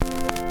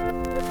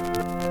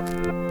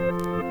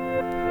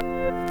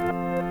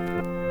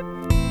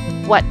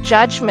what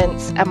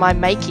judgments am I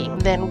making,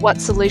 then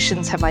what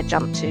solutions have I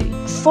jumped to?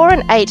 For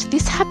an 8,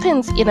 this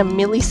happens in a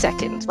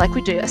millisecond. Like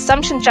we do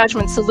assumption,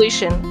 judgment,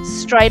 solution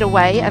straight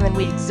away, and then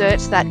we exert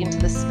that into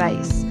the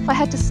space. If I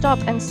had to stop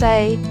and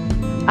say,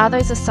 are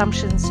those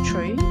assumptions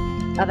true?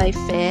 Are they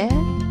fair?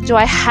 Do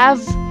I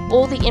have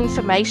all the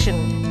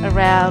information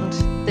around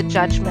the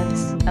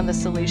judgments and the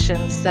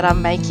solutions that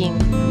I'm making?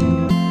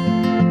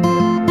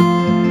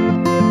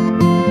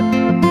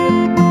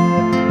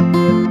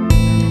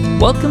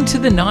 Welcome to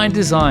The 9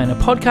 Design, a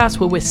podcast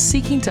where we're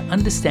seeking to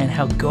understand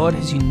how God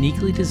has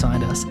uniquely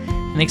designed us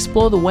and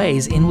explore the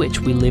ways in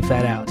which we live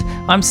that out.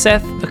 I'm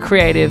Seth, a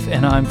creative,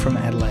 and I'm from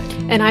Adelaide.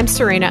 And I'm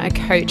Serena, a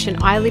coach,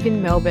 and I live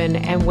in Melbourne,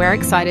 and we're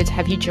excited to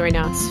have you join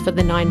us for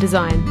The 9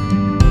 Design.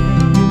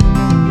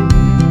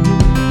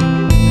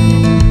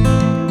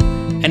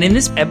 And in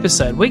this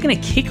episode, we're going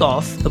to kick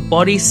off the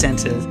body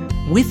center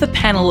with a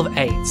panel of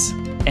 8s.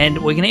 And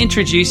we're going to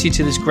introduce you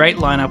to this great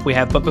lineup we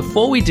have. But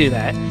before we do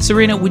that,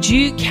 Serena, would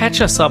you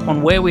catch us up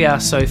on where we are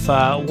so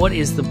far? What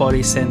is the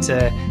body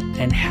center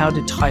and how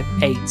do type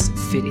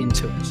 8s fit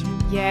into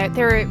it? Yeah,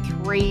 there are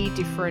 3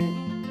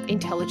 different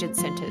intelligence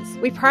centers.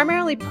 We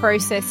primarily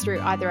process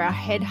through either our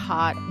head,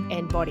 heart,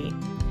 and body.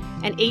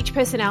 And each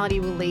personality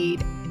will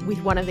lead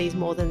with one of these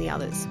more than the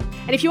others.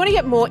 And if you want to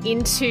get more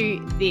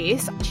into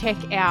this, check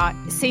out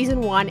Season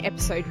 1,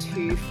 Episode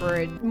 2 for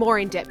a more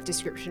in-depth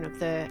description of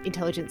the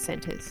intelligence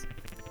centers.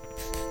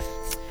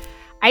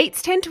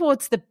 8s tend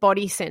towards the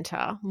body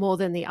center more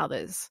than the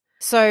others.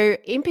 So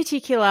in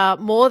particular,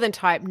 more than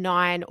type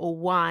 9 or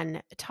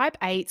 1, type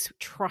 8s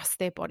trust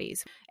their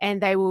bodies and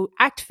they will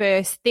act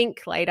first,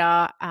 think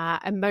later,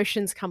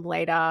 emotions come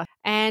later.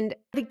 And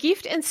the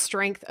gift and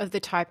strength of the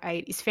type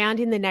 8 is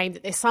found in the name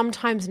that they're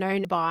sometimes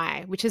known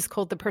by, which is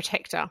called the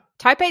protector.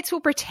 Type 8s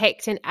will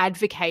protect and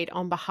advocate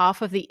on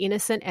behalf of the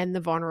innocent and the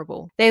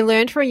vulnerable. They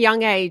learned from a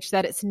young age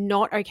that it's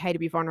not okay to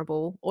be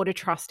vulnerable or to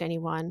trust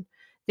anyone.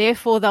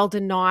 Therefore, they'll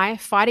deny,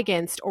 fight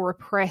against, or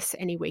repress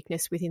any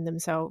weakness within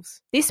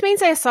themselves. This means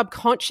they are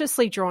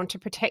subconsciously drawn to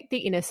protect the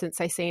innocence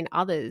they see in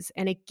others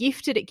and are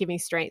gifted at giving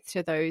strength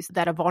to those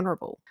that are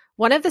vulnerable.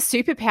 One of the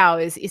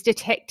superpowers is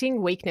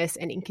detecting weakness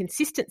and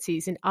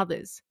inconsistencies in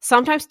others,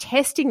 sometimes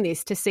testing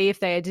this to see if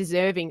they are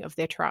deserving of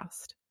their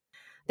trust.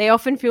 They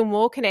often feel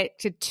more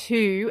connected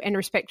to and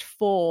respect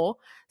for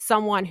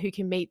someone who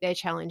can meet their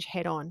challenge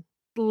head on.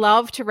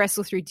 Love to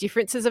wrestle through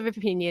differences of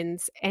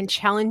opinions and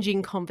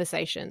challenging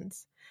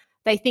conversations.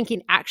 They think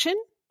in action,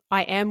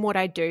 I am what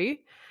I do,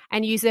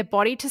 and use their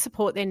body to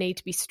support their need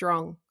to be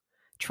strong,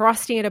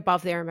 trusting it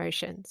above their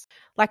emotions.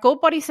 Like all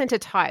body center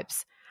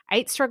types,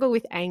 8s struggle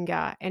with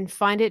anger and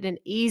find it an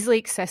easily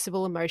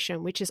accessible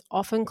emotion, which is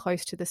often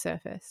close to the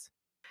surface.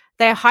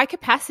 They are high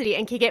capacity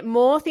and can get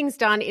more things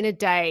done in a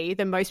day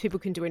than most people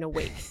can do in a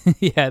week.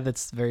 Yeah,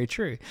 that's very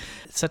true.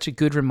 It's such a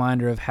good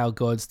reminder of how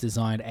God's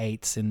designed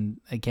 8s and,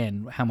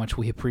 again, how much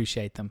we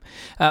appreciate them.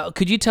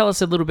 Could you tell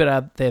us a little bit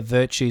about their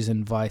virtues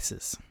and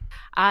vices?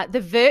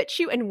 The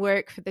virtue and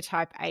work for the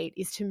type 8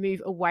 is to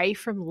move away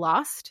from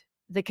lust,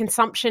 the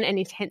consumption and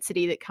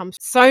intensity that comes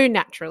so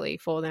naturally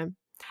for them,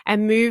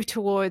 and move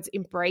towards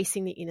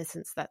embracing the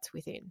innocence that's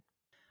within.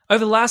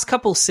 Over the last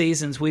couple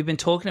seasons, we've been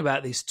talking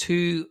about these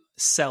 2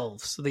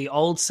 selves, the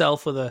old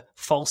self or the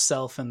false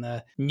self and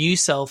the new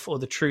self or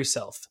the true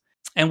self.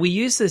 And we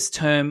use this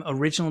term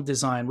original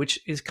design, which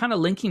is kind of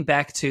linking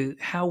back to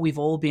how we've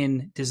all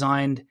been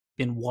designed,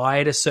 been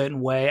wired a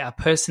certain way. Our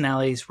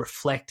personalities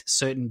reflect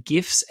certain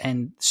gifts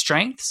and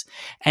strengths.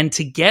 And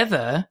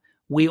together,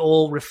 we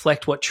all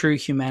reflect what true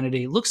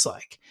humanity looks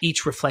like,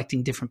 each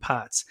reflecting different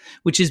parts,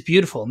 which is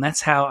beautiful. And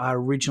that's how our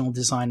original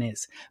design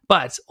is.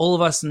 But all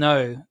of us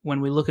know when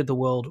we look at the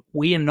world,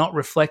 we are not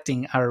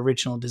reflecting our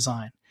original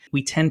design.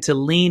 We tend to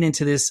lean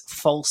into this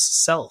false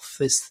self,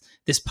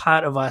 this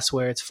part of us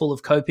where it's full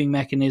of coping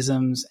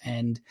mechanisms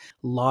and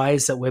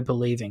lies that we're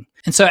believing.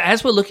 And so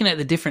as we're looking at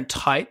the different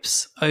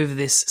types over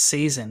this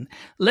season,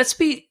 let's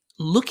be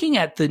looking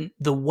at the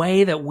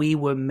way that we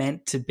were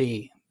meant to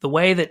be. The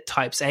way that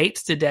types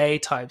 8s today,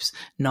 types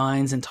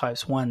 9s and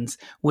types 1s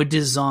were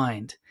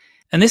designed.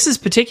 And this is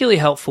particularly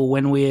helpful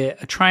when we're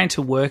trying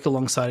to work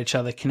alongside each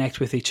other,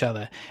 connect with each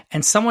other,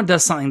 and someone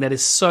does something that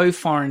is so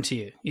foreign to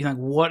you. You think,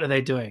 what are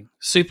they doing?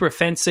 Super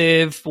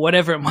offensive,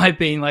 whatever it might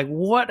be. Like,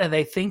 what are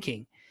they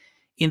thinking?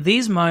 In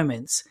these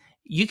moments,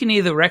 you can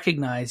either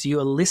recognize you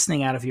are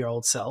listening out of your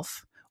old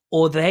self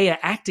or they are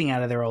acting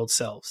out of their old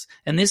selves.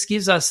 And this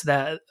gives us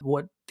that,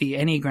 what the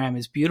Enneagram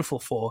is beautiful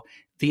for,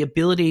 the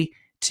ability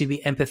to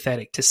be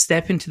empathetic, to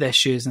step into their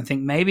shoes and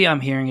think, maybe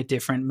I'm hearing it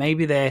different.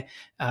 Maybe they're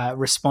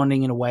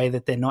responding in a way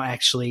that they're not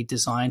actually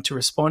designed to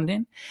respond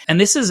in. And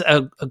this is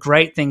a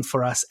great thing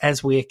for us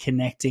as we're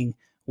connecting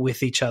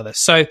with each other.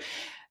 So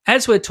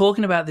as we're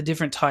talking about the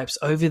different types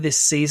over this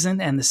season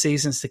and the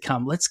seasons to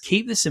come, let's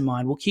keep this in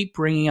mind. We'll keep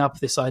bringing up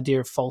this idea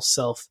of false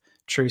self,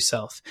 true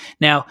self.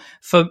 Now,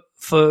 for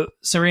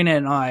Serena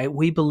and I,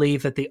 we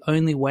believe that the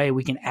only way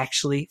we can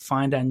actually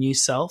find our new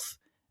self,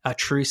 our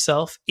true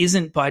self,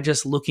 isn't by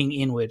just looking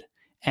inward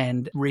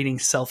and reading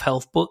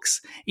self-help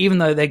books, even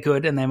though they're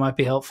good and they might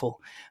be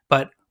helpful.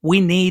 But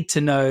we need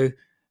to know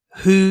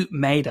who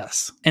made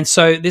us. And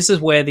so this is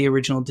where the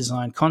original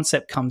design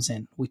concept comes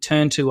in. We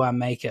turn to our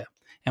maker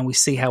and we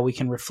see how we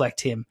can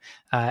reflect him.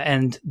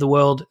 And the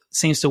world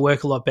seems to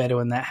work a lot better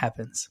when that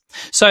happens.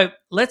 So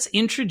let's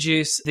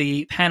introduce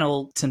the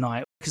panel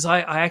tonight, because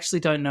I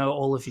actually don't know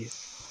all of you.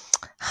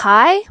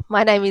 Hi,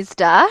 my name is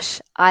Dash.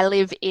 I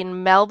live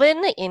in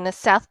Melbourne in the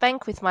South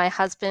Bank with my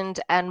husband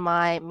and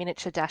my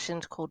miniature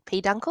dachshund called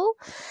P-Dunkle.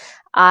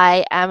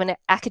 I am an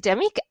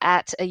academic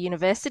at a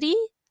university,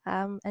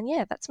 and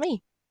yeah, that's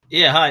me.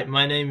 Yeah, hi,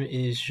 my name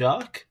is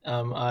Jacques.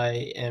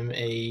 I am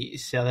a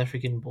South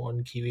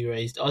African-born,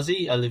 Kiwi-raised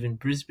Aussie. I live in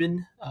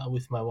Brisbane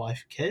with my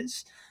wife,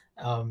 Kez,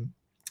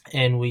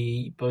 and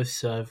we both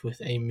serve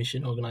with a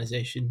mission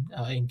organisation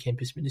in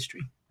campus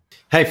ministry.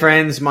 Hey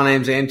friends, my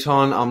name's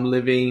Anton. I'm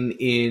living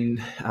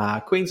in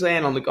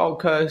Queensland on the Gold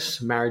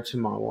Coast, married to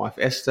my wife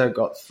Esther,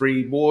 got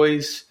 3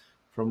 boys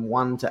from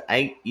 1 to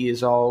 8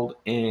 years old,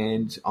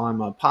 and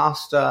I'm a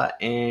pastor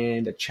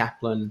and a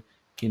chaplain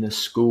in a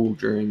school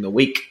during the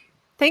week.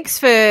 Thanks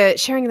for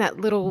sharing that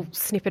little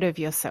snippet of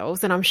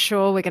yourselves, and I'm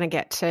sure we're going to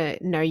get to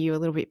know you a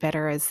little bit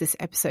better as this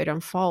episode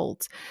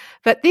unfolds.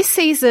 But this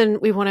season,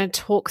 we want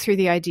to talk through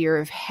the idea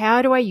of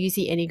how do I use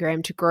the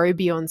Enneagram to grow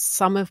beyond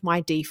some of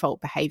my default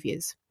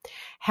behaviours?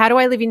 How do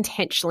I live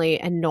intentionally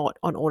and not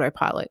on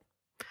autopilot?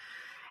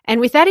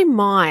 And with that in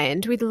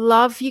mind, we'd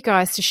love you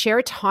guys to share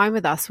a time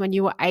with us when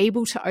you were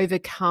able to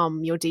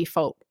overcome your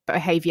default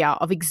behaviour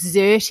of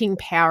exerting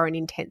power and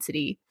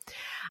intensity.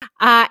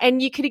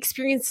 And you could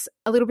experience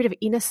a little bit of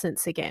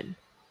innocence again.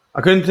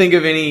 I couldn't think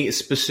of any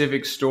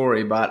specific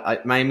story, but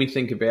it made me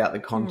think about the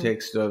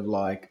context of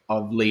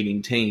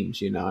leading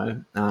teams,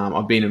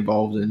 I've been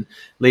involved in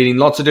leading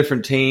lots of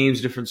different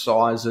teams, different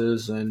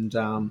sizes. And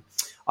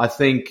I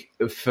think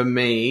for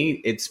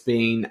me, it's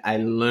been a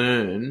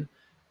learn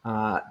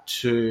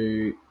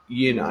to,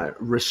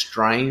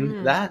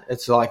 restrain that.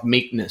 It's like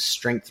meekness,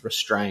 strength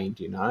restrained,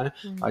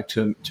 like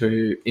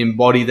to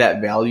embody that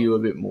value a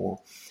bit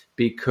more.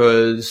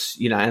 Because,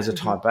 as a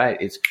type 8,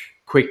 it's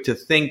quick to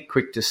think,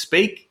 quick to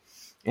speak.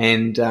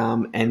 And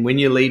when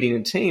you're leading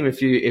a team,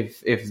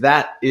 if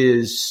that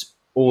is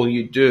all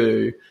you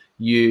do,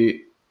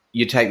 you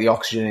take the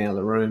oxygen out of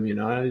the room,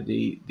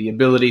 the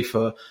ability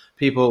for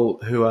people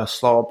who are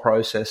slower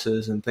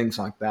processors and things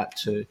like that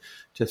to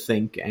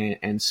think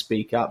and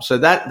speak up. So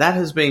that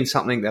has been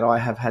something that I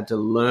have had to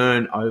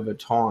learn over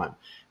time.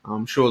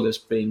 I'm sure there's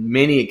been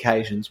many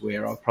occasions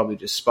where I've probably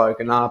just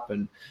spoken up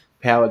and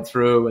powered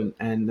through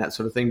and that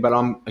sort of thing. But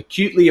I'm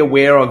acutely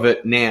aware of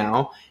it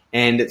now,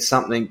 and it's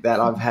something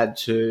that I've had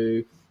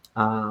to,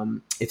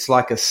 it's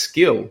like a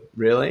skill,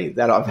 really,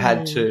 that I've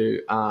had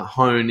to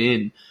hone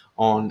in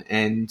on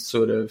and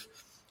sort of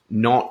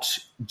not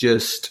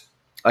just,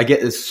 I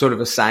get this sort of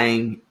a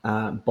saying,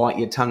 bite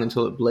your tongue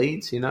until it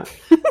bleeds,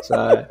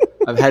 So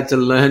I've had to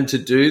learn to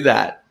do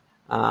that.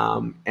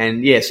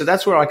 So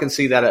that's where I can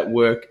see that at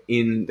work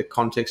in the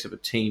context of a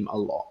team a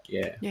lot.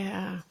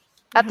 Yeah.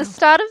 At the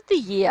start of the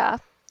year,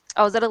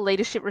 I was at a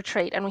leadership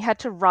retreat and we had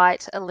to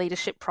write a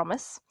leadership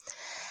promise.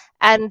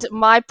 And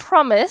my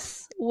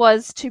promise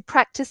was to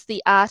practice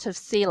the art of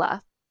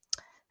Sila,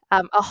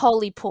 a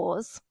holy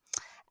pause,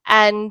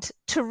 and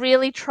to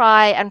really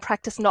try and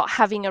practice not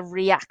having a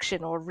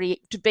reaction or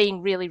to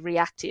being really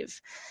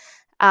reactive.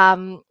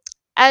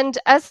 And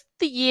as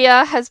the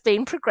year has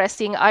been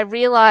progressing, I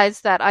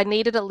realized that I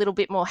needed a little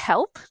bit more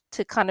help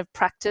to kind of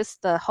practice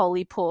the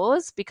holy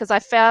pause, because I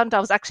found I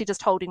was actually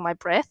just holding my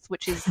breath,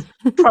 which is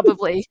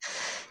probably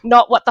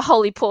not what the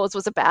holy pause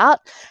was about.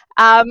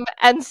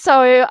 And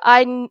so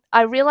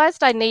I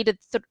realized I needed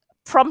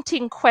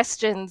prompting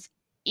questions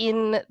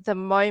in the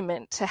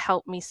moment to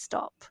help me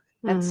stop.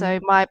 And so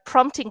my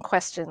prompting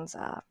questions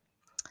are,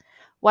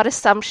 what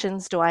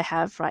assumptions do I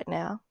have right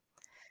now?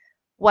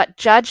 What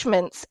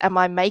judgments am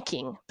I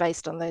making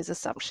based on those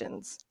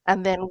assumptions?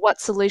 And then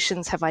what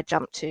solutions have I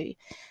jumped to?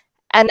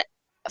 And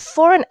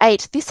for an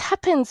 8, this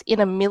happens in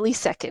a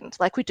millisecond.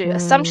 Like we do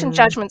assumption,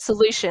 judgment,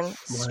 solution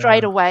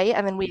straight away,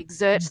 and then we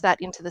exert that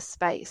into the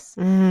space.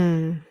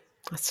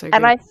 That's so good.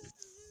 And I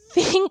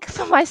think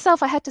for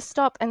myself, I had to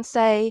stop and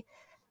say,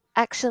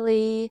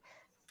 actually,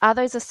 are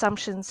those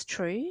assumptions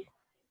true?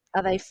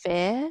 Are they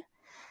fair?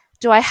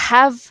 Do I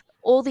have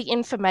all the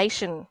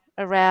information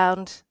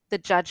around the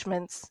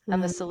judgments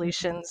and the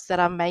solutions that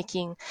I'm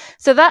making?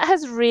 So that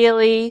has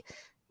really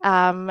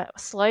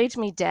slowed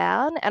me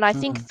down. And I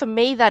think for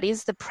me, that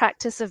is the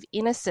practice of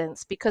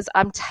innocence, because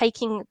I'm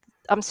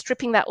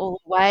stripping that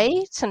all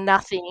away to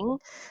nothing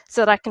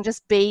so that I can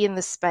just be in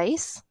the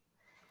space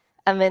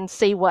and then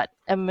see what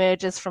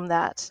emerges from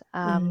that.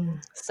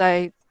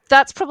 So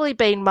that's probably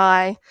been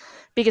my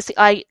biggest,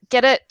 I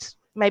get it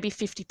maybe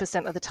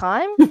 50% of the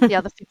time. The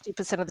other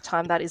 50% of the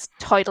time, that is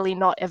totally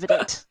not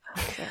evident.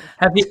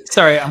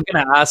 Sorry, I'm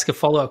going to ask a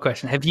follow-up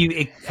question. Have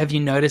you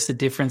noticed a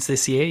difference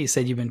this year? You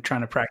said you've been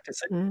trying to practice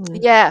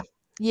it.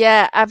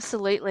 Yeah,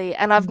 absolutely.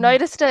 And I've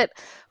noticed it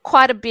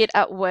quite a bit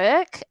at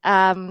work.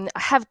 I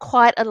have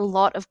quite a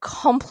lot of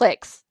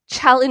complex,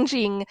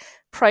 challenging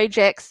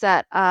projects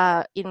that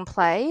are in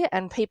play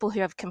and people who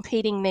have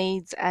competing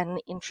needs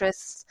and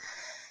interests.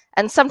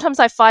 And sometimes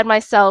I find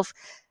myself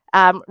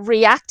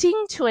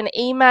reacting to an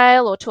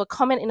email or to a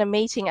comment in a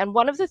meeting. And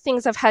one of the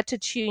things I've had to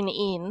tune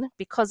in,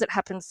 because it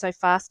happens so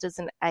fast as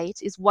an 8,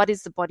 is what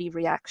is the body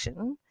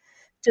reaction,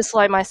 to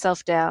slow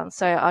myself down.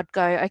 So I'd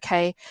go,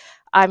 okay,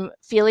 I'm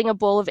feeling a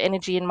ball of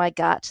energy in my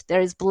gut.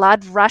 There is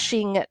blood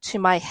rushing to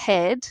my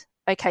head.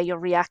 Okay, you're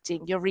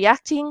reacting. You're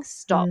reacting,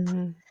 stop.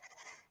 Mm.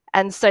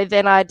 And so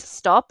then I'd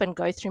stop and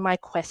go through my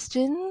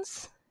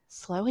questions,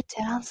 slow it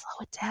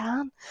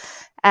down.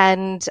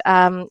 And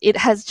it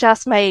has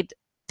just made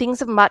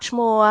things much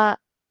more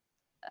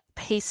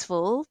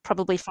peaceful,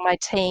 probably for my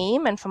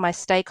team and for my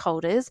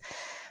stakeholders.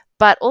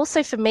 But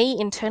also for me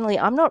internally,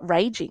 I'm not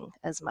raging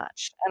as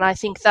much. And I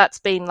think that's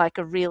been like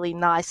a really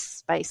nice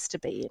space to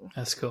be in.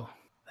 That's cool.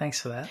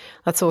 Thanks for that.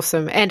 That's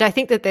awesome. And I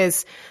think that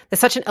there's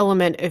such an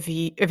element of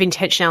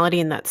intentionality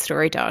in that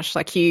story, Dash.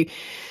 Like you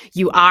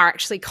are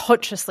actually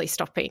consciously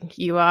stopping.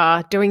 You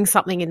are doing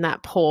something in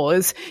that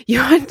pause.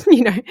 You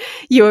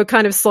are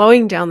kind of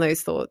slowing down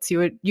those thoughts.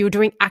 You're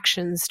doing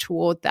actions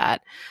toward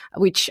that,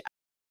 which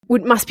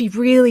must be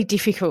really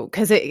difficult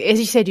because, as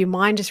you said, your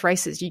mind just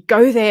races. You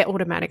go there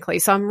automatically.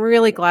 So I'm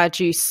really glad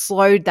you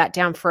slowed that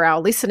down for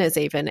our listeners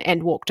even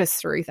and walked us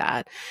through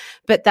that.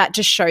 But that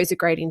just shows a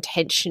great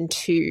intention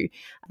to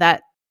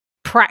that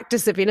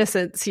practice of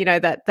innocence,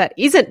 that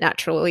isn't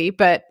naturally,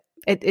 but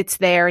it's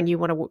there and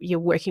you're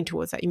working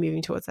towards that. You're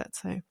moving towards that.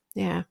 So,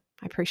 yeah,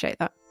 I appreciate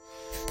that.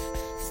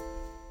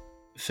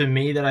 For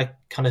me, that I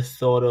kind of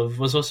thought of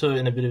was also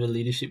in a bit of a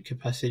leadership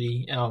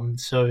capacity. I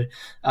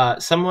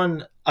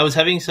was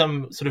having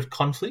some sort of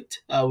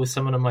conflict with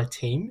someone on my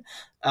team,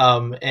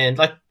 and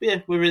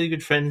we're really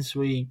good friends.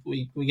 We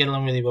get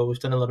along really well. We've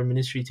done a lot of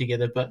ministry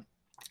together, but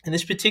in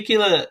this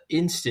particular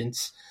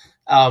instance,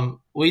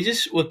 we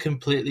just were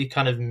completely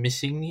kind of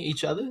missing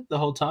each other the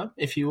whole time,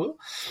 if you will.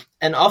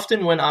 And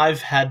often when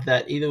I've had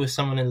that, either with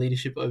someone in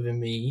leadership over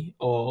me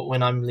or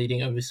when I'm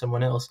leading over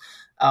someone else,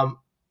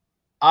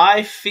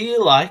 I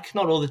feel like,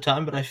 not all the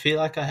time, but I feel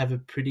like I have a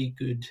pretty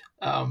good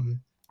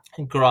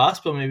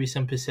grasp or maybe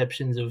some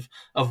perceptions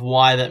of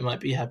why that might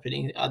be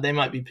happening. They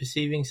might be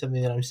perceiving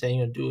something that I'm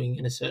saying or doing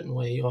in a certain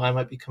way, or I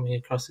might be coming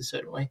across a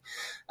certain way.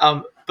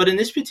 But in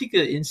this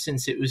particular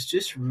instance, it was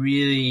just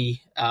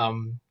really,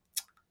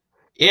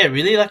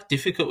 really like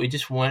difficult. We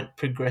just weren't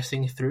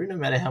progressing through, no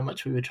matter how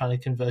much we were trying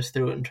to converse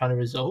through it and trying to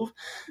resolve.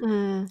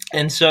 Mm.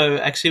 And so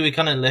actually we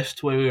kind of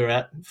left where we were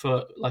at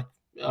for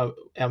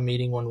our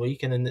meeting one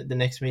week, and then the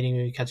next meeting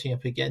we were catching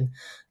up again,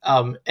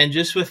 and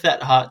just with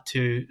that heart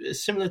to,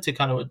 similar to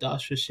kind of what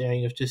Dash was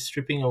sharing, of just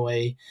stripping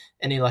away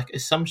any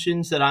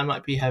assumptions that I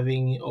might be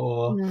having,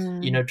 or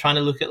trying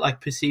to look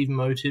at perceived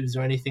motives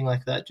or anything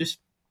like that, just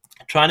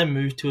trying to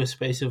move to a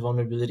space of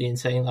vulnerability and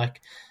saying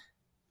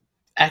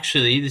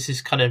actually this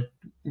is kind of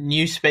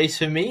new space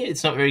for me.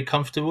 It's not very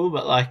comfortable,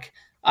 but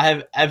I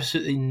have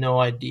absolutely no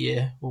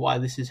idea why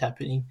this is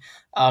happening.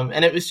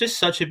 And it was just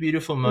such a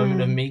beautiful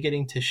moment of me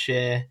getting to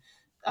share,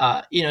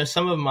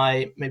 some of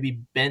my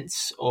maybe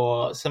bents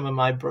or some of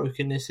my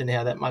brokenness and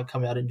how that might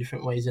come out in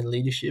different ways in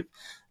leadership.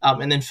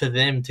 And then for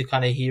them to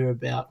kind of hear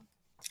about,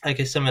 I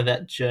guess, some of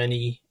that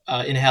journey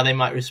in how they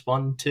might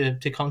respond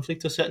to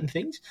conflict or certain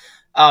things.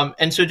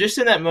 And so just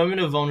in that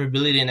moment of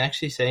vulnerability and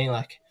actually saying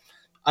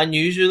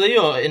unusually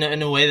or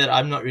in a way that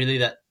I'm not really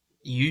that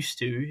used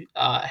to,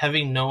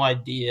 having no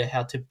idea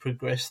how to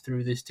progress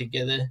through this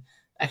together,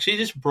 actually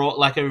just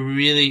brought a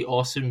really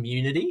awesome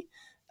unity.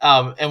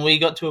 And we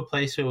got to a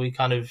place where we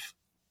kind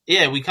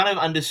of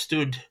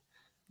understood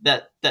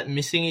that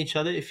missing each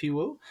other, if you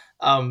will.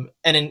 And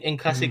in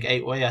classic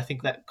 8 way, I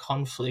think that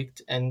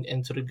conflict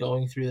and sort of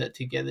going through that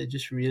together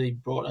just really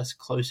brought us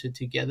closer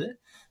together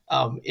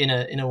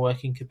in a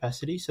working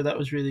capacity. So that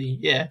was really,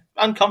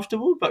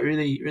 uncomfortable, but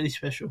really, really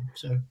special.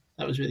 So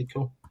that was really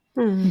cool.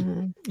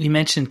 You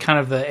mentioned kind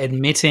of the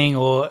admitting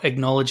or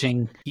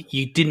acknowledging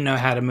you didn't know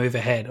how to move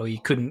ahead or you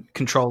couldn't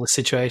control the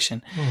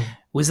situation.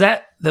 Was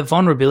that the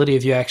vulnerability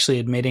of you actually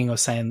admitting or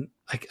saying,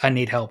 I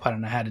need help, I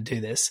don't know how to do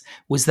this?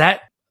 Was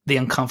that the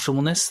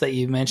uncomfortableness that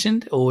you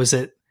mentioned, or was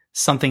it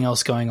something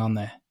else going on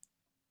there?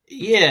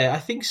 Yeah, I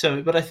think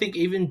so. But I think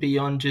even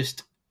beyond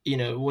just,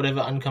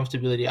 whatever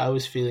uncomfortability I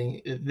was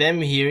feeling,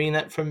 them hearing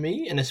that from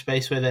me in a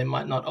space where they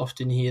might not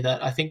often hear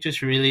that, I think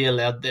just really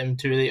allowed them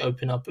to really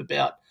open up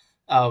about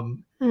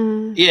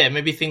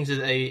maybe things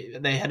that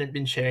they hadn't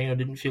been sharing or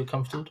didn't feel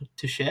comfortable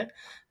to share.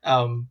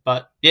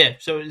 But yeah,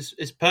 so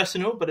it's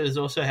personal, but it was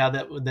also how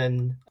that would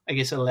then, I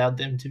guess, allowed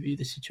them to view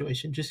the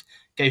situation, just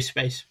gave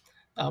space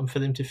for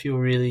them to feel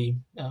really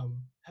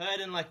heard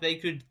and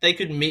they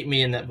could meet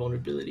me in that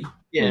vulnerability.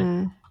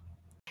 Yeah.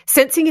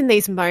 Sensing in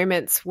these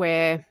moments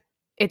where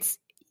it's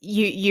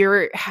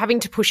you're having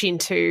to push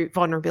into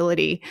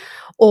vulnerability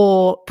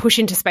or push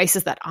into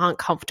spaces that aren't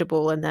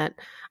comfortable and that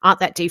aren't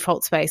that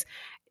default space.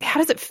 How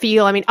does it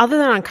feel? I mean, other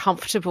than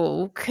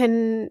uncomfortable,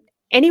 can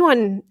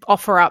anyone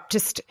offer up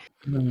just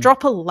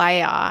drop a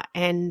layer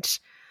and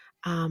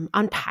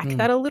unpack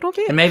that a little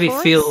bit? And maybe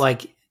feel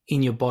like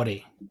in your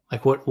body?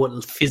 Like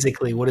what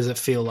physically, what does it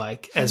feel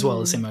like as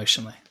well as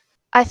emotionally?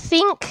 I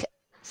think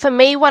for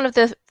me, one of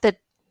the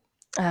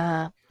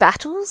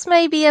battles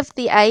maybe of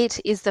the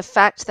 8 is the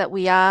fact that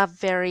we are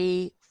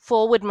very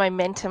forward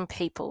momentum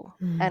people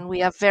and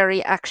we are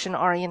very action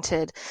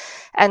oriented.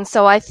 And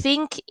so I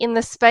think in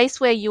the space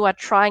where you are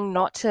trying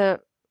not to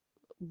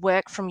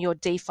work from your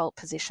default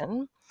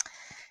position,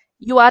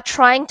 you are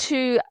trying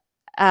to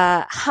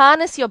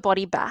harness your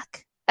body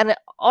back. And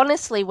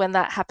honestly, when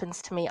that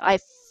happens to me,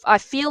 I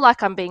feel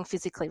like I'm being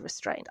physically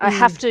restrained. I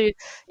have to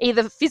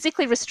either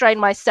physically restrain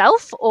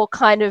myself or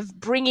kind of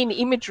bring in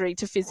imagery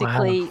to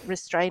physically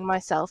restrain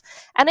myself.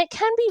 And it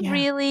can be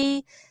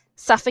really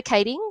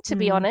suffocating, to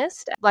be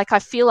honest. Like I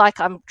feel like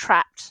I'm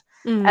trapped.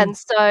 And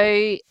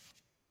so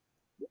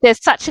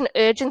there's such an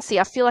urgency.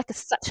 I feel like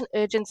there's such an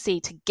urgency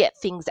to get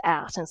things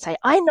out and say,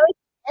 I know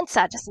the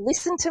answer, just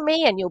listen to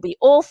me and you'll be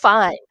all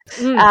fine.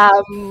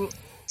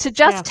 To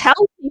just tell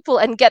people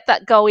and get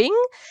that going.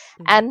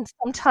 And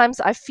sometimes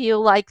I feel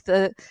like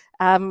the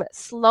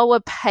slower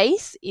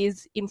pace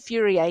is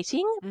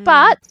infuriating,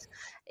 but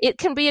it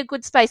can be a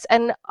good space.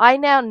 And I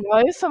now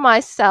know for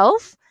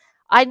myself,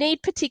 I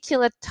need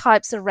particular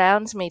types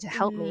around me to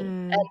help me.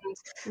 And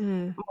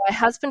my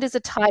husband is a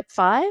type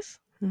 5.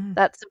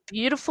 That's a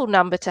beautiful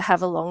number to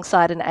have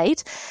alongside an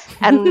 8.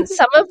 And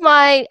some of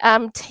my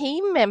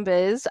team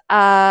members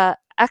are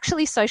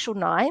actually social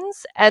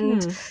 9s,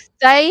 and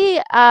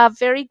they are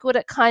very good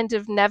at kind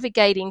of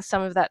navigating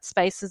some of that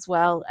space as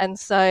well. And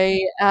so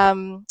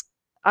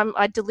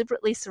I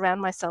deliberately surround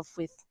myself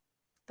with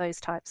those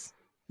types.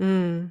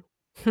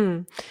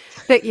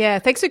 But yeah,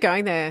 thanks for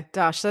going there,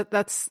 Dash.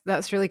 That's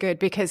really good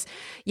because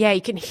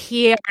you can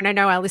hear, and I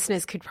know our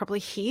listeners could probably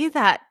hear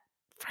that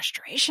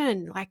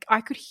frustration. Like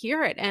I could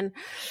hear it, and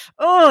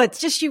it's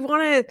just you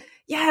want to,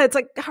 it's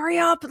like hurry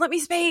up and let me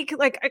speak.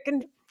 Like I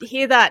can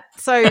hear that.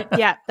 So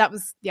that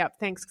was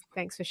Thanks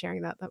for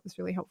sharing that. That was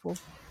really helpful.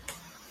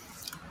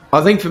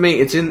 I think for me,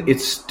 it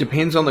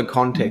depends on the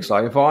context.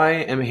 Like if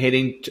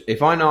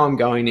I know I'm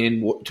going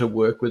in to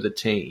work with a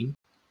team,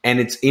 and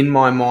it's in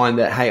my mind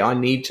that, hey, I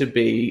need to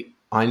be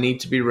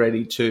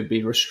ready to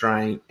be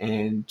restrained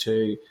and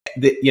to,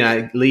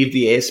 leave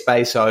the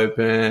airspace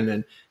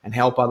open and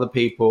help other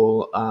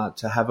people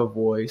to have a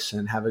voice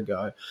and have a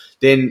go,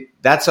 then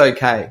that's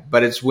okay.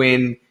 But it's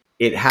when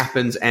it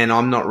happens and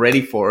I'm not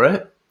ready for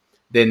it,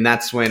 then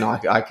that's when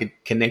I could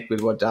connect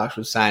with what Dash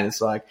was saying. It's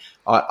like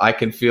I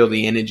can feel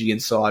the energy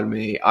inside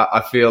me.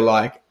 I feel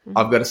like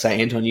I've got to say,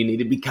 Anton, you need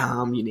to be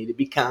calm. You need to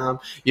be calm.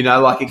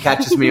 Like it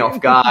catches me off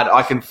guard.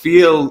 I can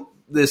feel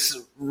this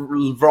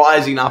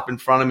rising up in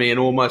front of me and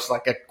almost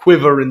like a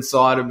quiver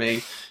inside of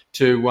me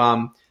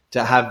to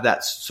have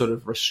that sort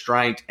of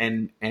restraint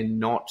and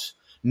not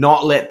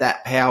let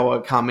that power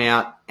come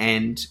out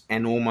and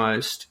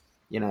almost,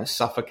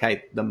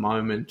 suffocate the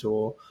moment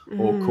or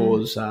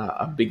cause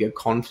a bigger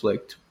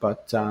conflict.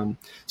 But I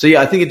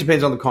think it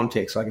depends on the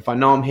context. Like if I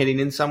know I'm heading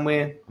in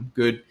somewhere, I'm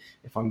good.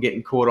 If I'm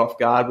getting caught off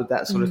guard with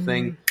that sort of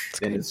thing,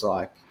 then it's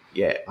like,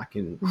 I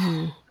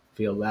can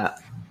feel that.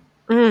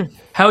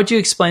 How would you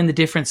explain the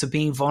difference of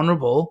being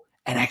vulnerable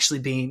and actually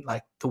being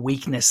like the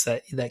weakness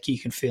that you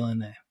can feel in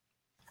there?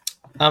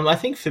 I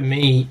think for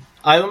me,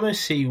 I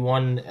almost see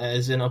one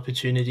as an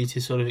opportunity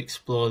to sort of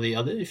explore the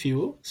other, if you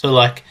will. So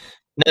like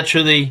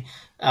naturally,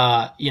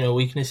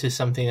 weakness is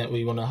something that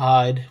we want to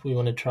hide. We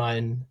want to try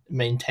and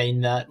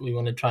maintain that. We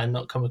want to try and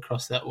not come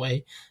across that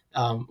way,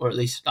 or at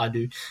least I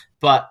do.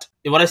 But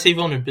what I see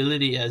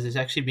vulnerability as is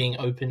actually being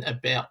open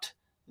about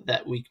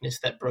that weakness,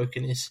 that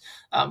brokenness,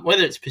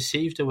 whether it's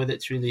perceived or whether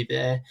it's really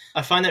there.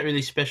 I find that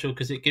really special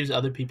because it gives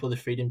other people the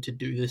freedom to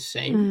do the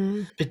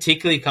same,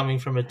 particularly coming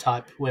from a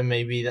type where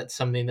maybe that's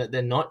something that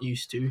they're not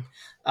used to.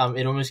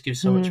 It almost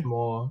gives so much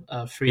more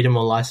freedom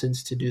or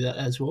license to do that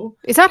as well.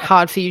 Is that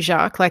hard for you,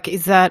 Jacques? Like,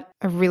 is that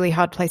a really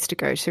hard place to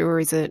go to, or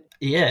is it?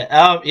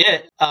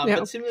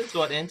 But similar to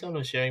what Anton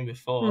was sharing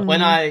before,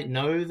 when I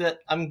know that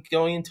I'm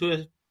going into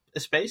a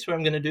space where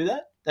I'm going to do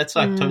that, that's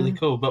like totally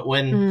cool. But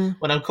when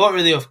I'm caught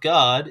really off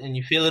guard and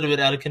you feel a little bit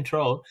out of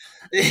control,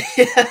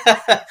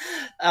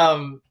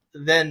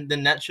 then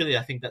naturally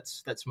I think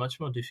that's much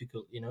more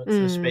difficult. It's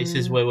the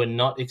spaces where we're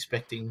not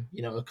expecting,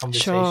 a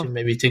conversation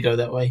maybe to go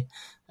that way,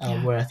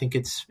 where I think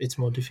it's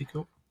more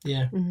difficult.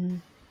 Yeah.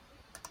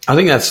 I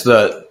think that's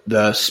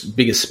the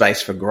biggest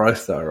space for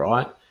growth though,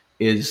 right?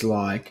 Is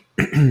like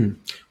when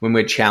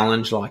we're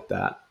challenged like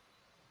that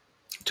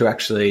to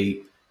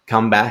actually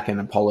come back and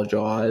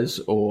apologize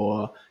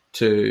or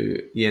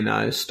to,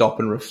 stop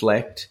and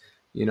reflect.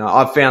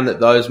 I've found that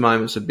those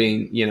moments have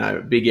been,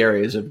 big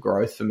areas of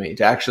growth for me,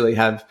 to actually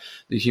have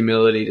the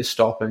humility to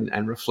stop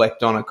and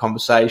reflect on a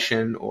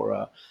conversation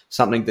or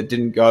something that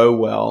didn't go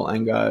well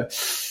and go,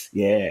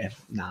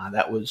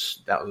 that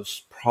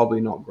was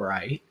probably not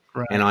great.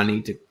 Right. And I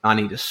need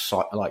to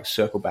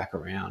circle back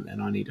around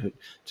and I need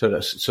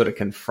to sort of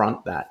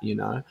confront that,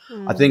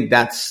 I think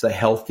that's the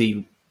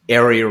healthy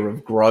area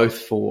of growth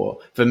for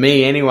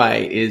me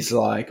anyway, is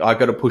like I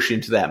got to push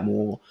into that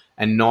more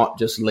and not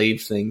just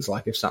leave things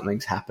like if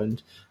something's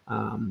happened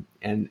and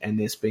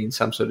there's been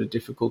some sort of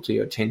difficulty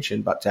or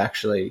tension, but to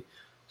actually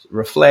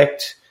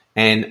reflect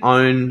and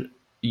own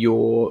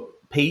your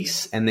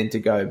piece and then to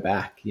go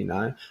back, you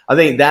know. I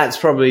think that's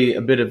probably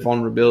a bit of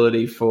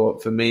vulnerability for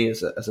me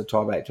as a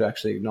type 8 to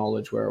actually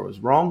acknowledge where I was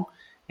wrong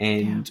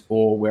and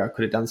or where I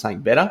could have done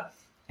something better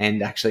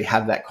and actually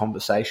have that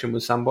conversation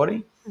with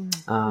somebody.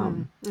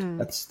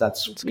 That's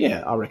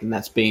I reckon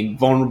that's been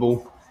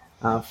vulnerable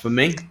for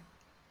me.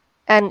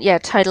 And yeah,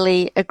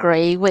 totally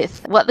agree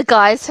with what the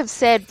guys have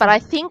said. But I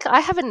think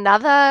I have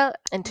another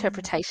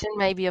interpretation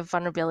maybe of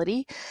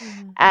vulnerability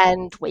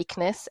and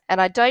weakness. And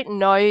I don't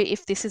know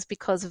if this is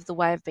because of the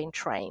way I've been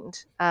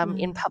trained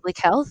in public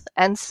health.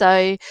 And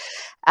so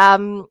I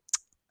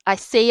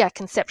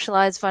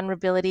conceptualize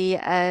vulnerability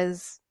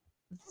as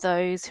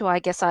those who I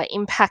guess are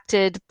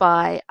impacted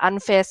by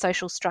unfair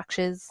social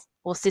structures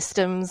or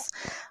systems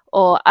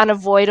or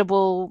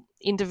unavoidable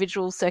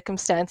individual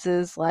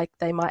circumstances, like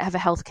they might have a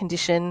health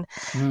condition.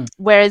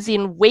 Whereas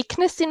in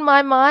weakness in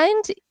my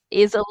mind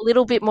is a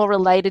little bit more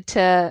related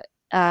to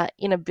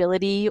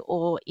inability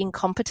or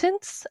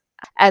incompetence.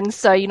 And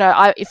so, you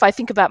know, if I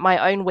think about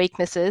my own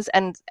weaknesses,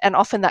 and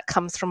often that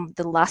comes from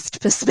the lust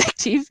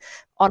perspective,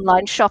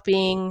 online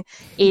shopping,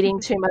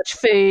 eating too much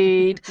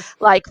food,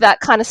 like that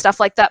kind of stuff,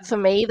 like that for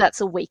me,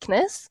 that's a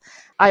weakness.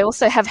 I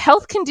also have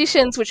health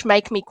conditions which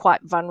make me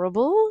quite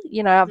vulnerable.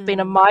 You know, I've been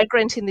a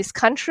migrant in this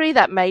country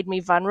that made me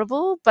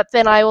vulnerable, but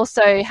then I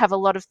also have a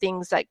lot of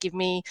things that give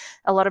me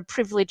a lot of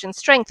privilege and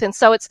strength. And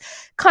so it's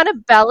kind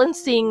of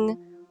balancing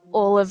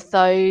all of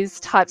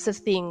those types of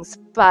things.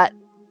 But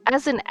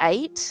as an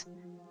 8,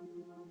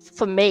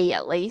 for me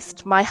at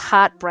least, my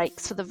heart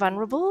breaks for the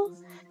vulnerable,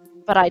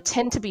 but I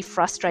tend to be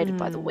frustrated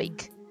by the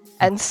weak.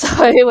 And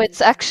so it's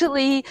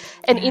actually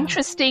an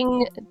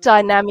interesting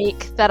dynamic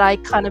that I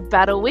kind of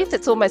battle with.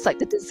 It's almost like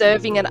the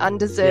deserving and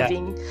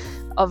undeserving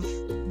of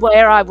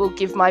where I will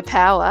give my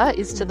power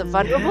is to the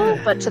vulnerable,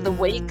 but to the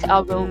weak, I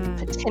will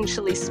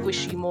potentially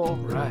squish you more.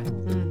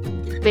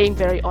 Right. Being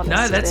very honest.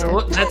 No, that's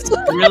there. that's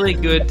a really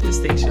good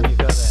distinction you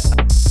got there.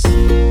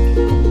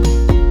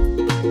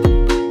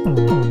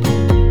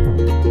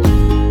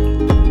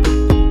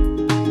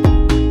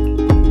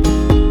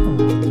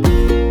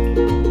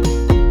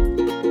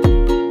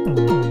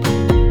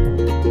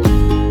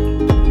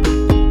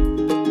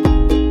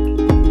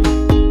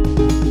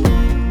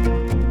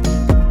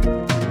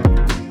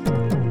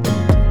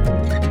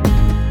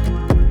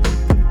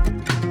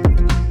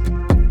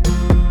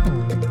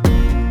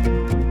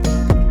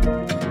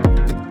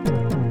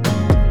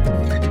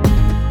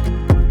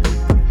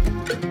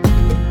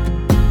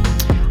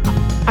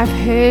 I've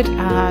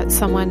heard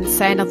someone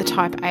say, another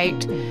type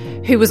 8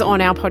 who was on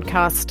our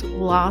podcast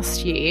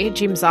last year,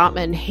 Jim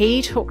Zartman,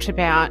 he talked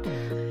about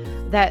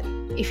that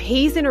if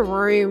he's in a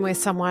room with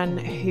someone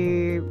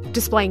who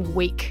displaying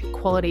weak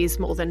qualities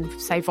more than,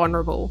 say,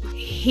 vulnerable,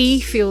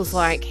 he feels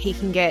like he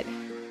can get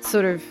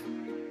sort of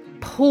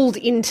pulled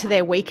into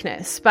their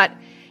weakness, but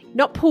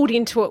not pulled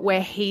into it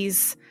where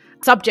he's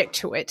subject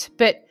to it,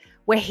 but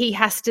where he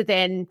has to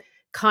then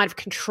kind of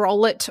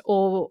control it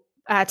or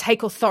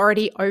take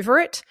authority over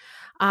it.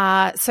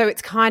 So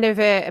it's kind of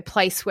a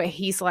place where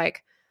he's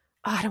like,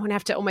 oh, I don't want to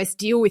have to almost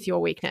deal with your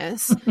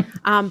weakness,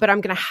 but I'm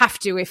going to have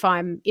to if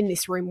I'm in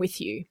this room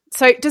with you.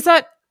 So does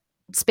that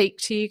speak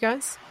to you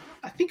guys?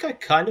 I think I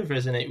kind of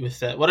resonate with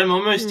that. What I'm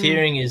almost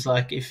hearing is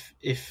like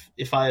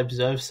if I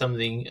observe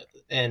something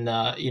and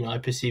I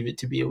perceive it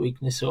to be a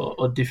weakness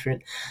or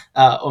different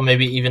or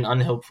maybe even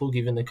unhelpful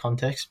given the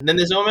context, then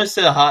there's almost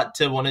a heart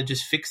to want to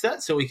just fix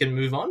that so we can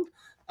move on.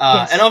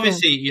 Yes, and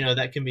obviously,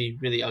 that can be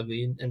really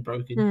ugly and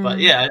broken. But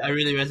yeah, I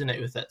really resonate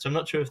with that. So I'm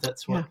not sure if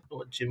that's what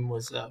Jim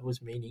was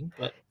meaning,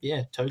 but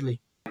yeah, totally.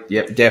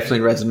 Yep, definitely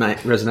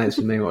resonates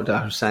with me what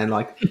Darsh was saying.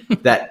 Like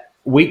that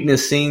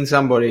weakness, seeing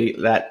somebody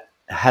that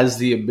has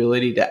the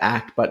ability to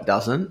act but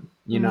doesn't,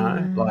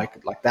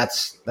 like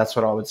that's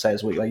what I would say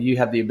is weak. Like you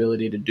have the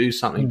ability to do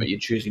something, but you're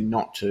choosing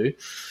not to.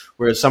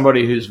 Whereas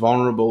somebody who's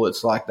vulnerable,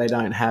 it's like they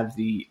don't have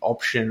the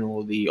option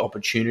or the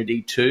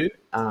opportunity to.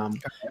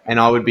 And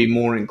I would be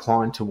more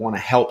inclined to want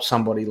to help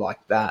somebody like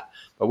that.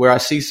 But where I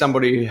see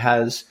somebody who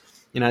has,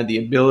 the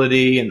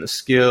ability and the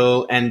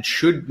skill and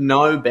should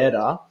know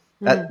better,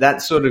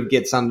 that sort of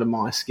gets under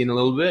my skin a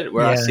little bit,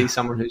 where I see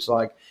someone who's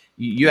like,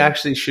 you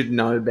actually should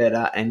know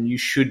better and you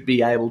should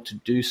be able to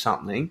do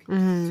something.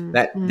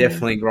 That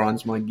definitely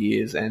grinds my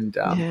gears. And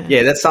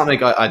that's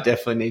something I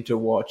definitely need to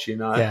watch,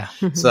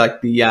 It's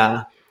like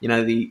the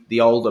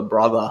older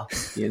brother,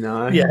 in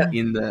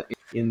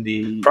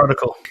the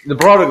Prodigal. The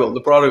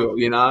prodigal,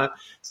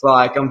 It's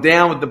like, I'm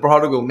down with the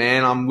prodigal,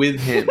 man. I'm with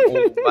him all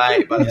the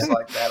way. But it's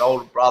like that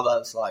older brother.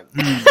 It's like,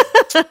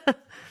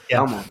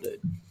 come on,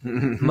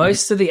 dude.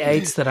 Most of the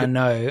 8s that I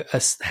know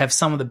have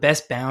some of the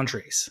best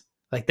boundaries.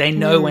 Like they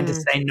know when to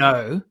say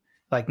no.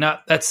 Like, no,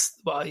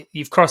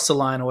 you've crossed the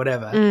line or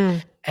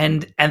whatever.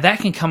 And that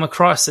can come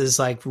across as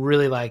like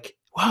really like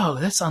whoa,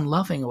 that's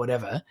unloving or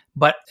whatever.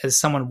 But as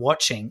someone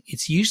watching,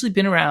 it's usually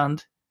been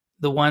around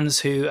the ones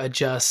who are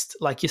just,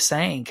 like you're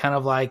saying, kind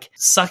of like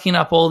sucking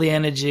up all the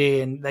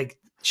energy and they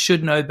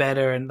should know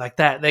better and like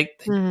that. They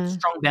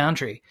strong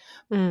boundary.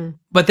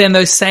 But then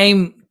those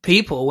same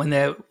people, when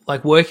they're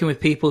like working with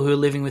people who are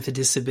living with a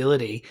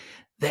disability,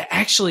 they're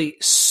actually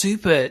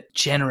super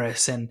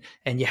generous and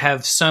you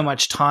have so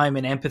much time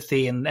and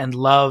empathy and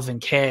love and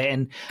care.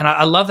 And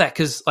I love that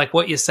because like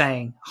what you're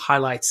saying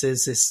highlights there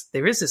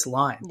is this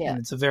line and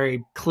it's a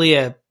very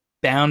clear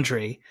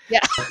boundary. Yeah.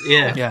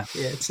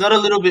 It's not a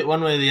little bit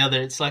one way or the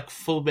other. It's like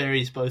full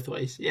berries both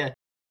ways. Yeah.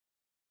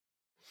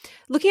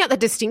 Looking at the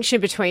distinction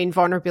between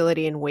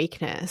vulnerability and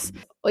weakness,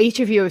 each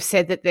of you have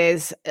said that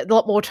there's a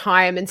lot more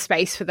time and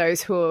space for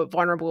those who are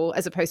vulnerable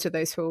as opposed to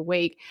those who are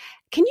weak.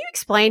 Can you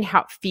explain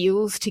how it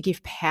feels to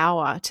give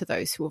power to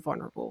those who are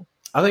vulnerable?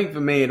 I think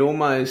for me, it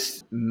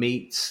almost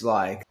meets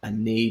like a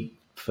need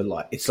for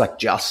like, it's like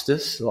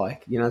justice,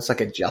 like, you know, it's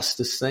like a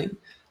justice thing.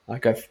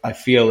 Like I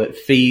feel it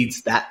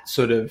feeds that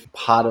sort of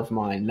part of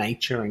my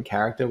nature and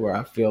character where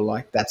I feel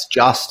like that's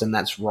just and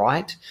that's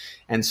right.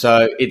 And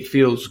so it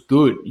feels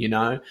good, you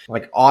know,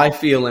 like I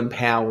feel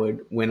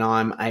empowered when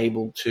I'm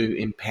able to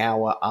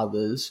empower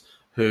others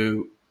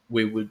who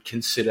we would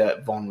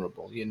consider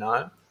vulnerable, you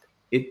know.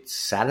 It's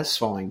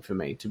satisfying for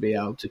me to be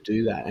able to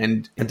do that.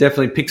 And it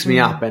definitely picks me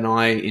up and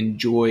I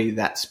enjoy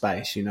that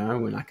space, you know,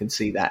 when I can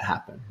see that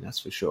happen. That's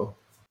for sure.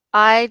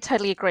 I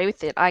totally agree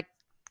with it. I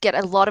get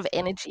a lot of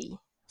energy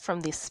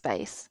from this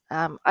space.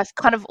 I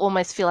kind of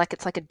almost feel like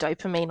it's like a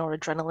dopamine or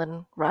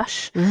adrenaline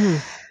rush.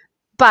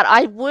 But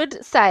I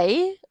would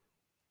say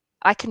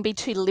I can be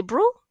too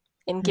liberal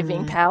in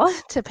giving power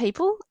to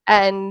people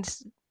and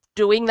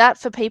doing that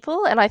for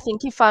people. And I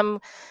think if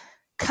I'm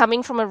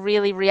coming from a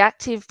really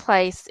reactive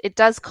place, it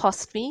does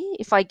cost me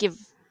if I give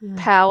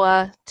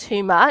power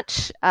too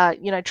much,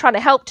 you know, trying to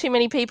help too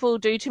many people,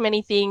 do too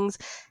many things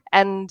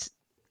and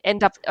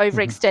end up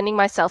overextending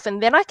myself.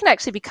 And then I can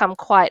actually become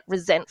quite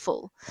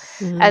resentful.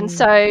 And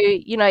so,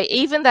 you know,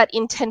 even that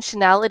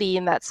intentionality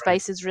in that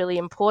space is really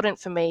important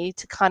for me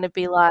to kind of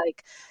be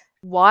like,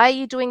 why are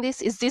you doing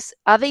this?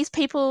 Are these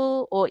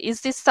people, or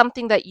is this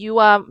something that you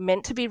are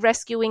meant to be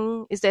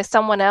rescuing? Is there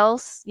someone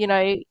else? You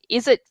know,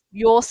 is it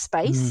your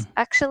space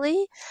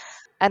actually?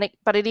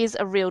 But it is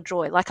a real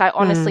joy. Like I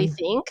honestly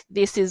think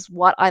this is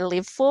what I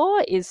live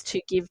for, is to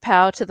give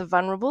power to the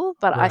vulnerable.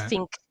 But I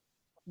think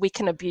we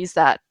can abuse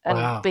that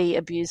and be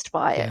abused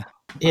by it.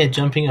 Yeah,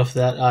 jumping off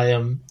that,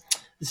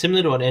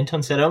 similar to what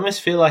Anton said, I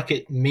almost feel like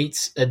it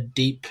meets a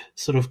deep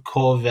sort of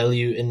core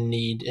value and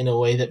need in a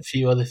way that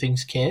few other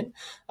things can.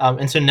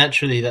 And so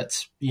naturally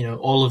that's, you know,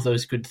 all of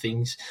those good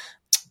things.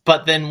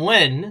 But then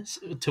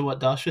to what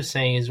Dash was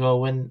saying as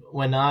well,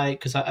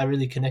 because I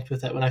really connect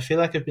with that, when I feel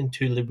like I've been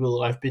too liberal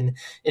or I've been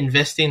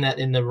investing that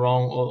in the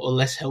wrong or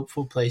less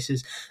helpful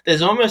places,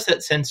 there's almost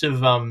that sense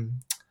of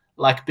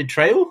like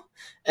betrayal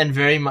and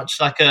very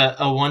much like a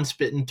once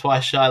bitten,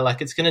 twice shy.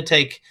 Like it's going to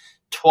take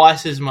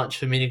twice as much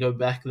for me to go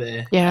back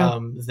there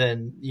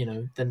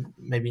than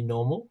maybe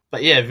normal.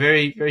 But yeah,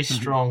 very, very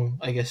strong,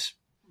 I guess,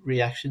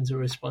 reactions or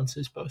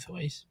responses both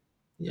ways.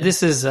 Yeah.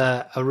 This is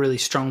a really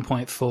strong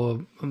point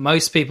for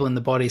most people in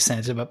the body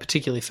center, but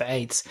particularly for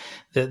eights,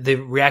 the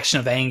reaction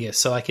of anger.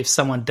 So like if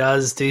someone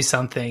does do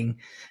something,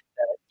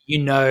 you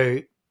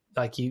know,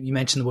 like you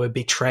mentioned the word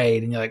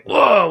betrayed and you're like,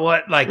 whoa,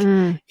 what? Like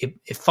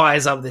it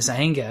fires up this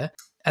anger.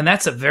 And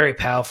that's a very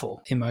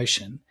powerful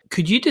emotion.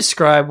 Could you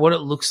describe what it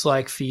looks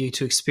like for you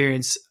to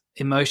experience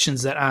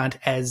emotions that aren't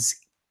as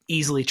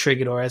easily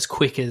triggered or as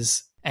quick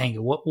as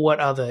anger? What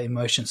other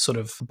emotions sort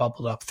of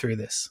bubbled up through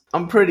this?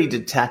 I'm pretty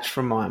detached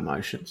from my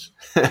emotions.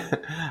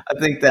 I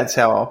think that's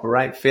how I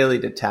operate, fairly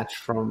detached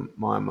from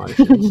my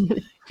emotions.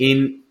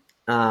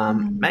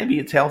 Maybe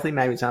it's healthy,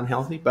 maybe it's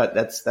unhealthy, but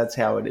that's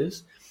how it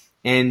is.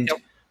 And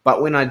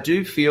but when I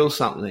do feel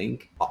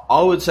something,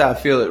 I would say I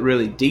feel it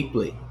really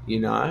deeply, you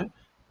know.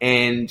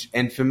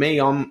 And for me,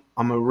 I'm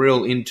a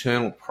real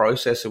internal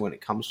processor when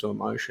it comes to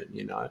emotion,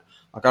 you know.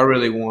 Like I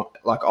really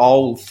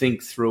I'll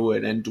think through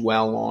it and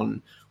dwell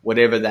on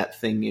whatever that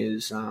thing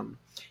is.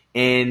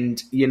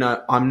 And, you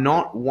know, I'm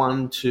not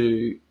one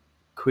to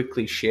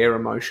quickly share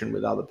emotion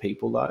with other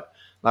people though.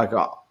 Like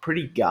I'm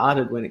pretty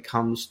guarded when it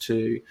comes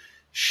to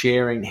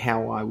sharing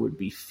how I would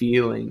be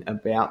feeling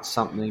about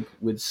something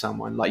with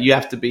someone. Like you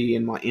have to be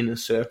in my inner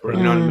circle,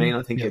 you know what I mean?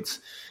 I think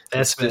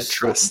that's just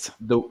trust.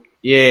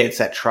 It's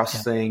that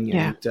trust thing.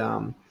 Yeah.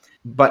 And,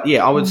 but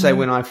yeah, I would say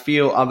when I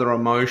feel other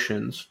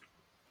emotions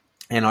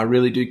and I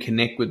really do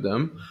connect with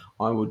them,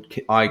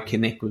 I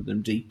connect with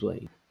them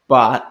deeply.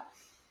 But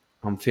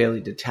I'm fairly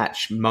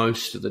detached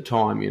most of the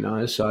time, you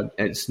know, so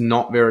it's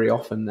not very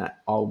often that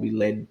I'll be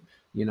led,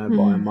 you know,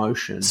 by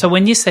emotion. So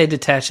when you say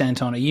detached,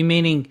 Anton, are you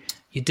meaning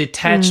you're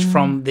detached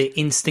from the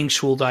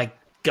instinctual, like,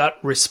 gut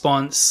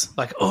response,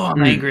 like, oh,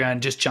 I'm angry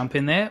and just jump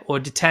in there? Or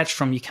detached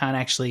from you can't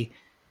actually,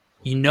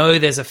 you know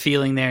there's a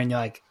feeling there and you're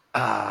like,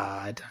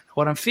 I don't know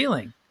what I'm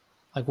feeling.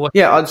 Like what?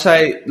 Yeah, I'd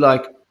say,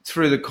 like,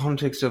 through the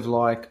context of,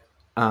 like,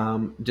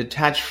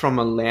 detached from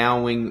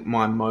allowing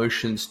my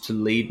emotions to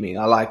lead me.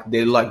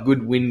 They're like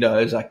good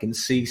windows. I can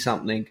see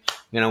something,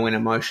 when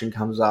emotion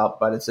comes up,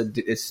 but it's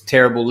a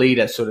terrible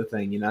leader sort of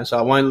thing, So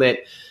I won't let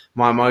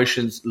my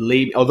emotions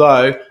lead.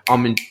 Although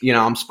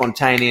I'm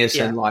spontaneous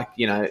and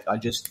I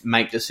just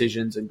make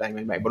decisions and bang,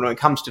 bang, bang. But when it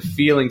comes to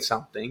feeling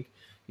something,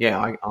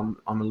 I'm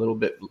a little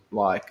bit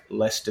like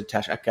less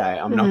detached. Okay,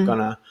 I'm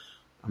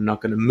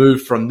not gonna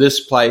move from this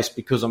place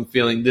because I'm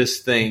feeling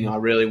this thing. I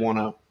really want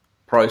to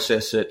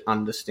process it,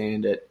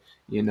 understand it.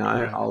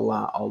 Right.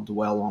 I'll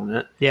dwell on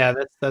it. Yeah,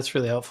 that's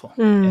really helpful.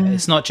 Yeah,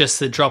 it's not just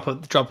the drop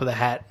of the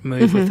hat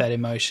move with that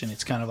emotion.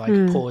 It's kind of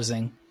like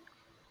pausing,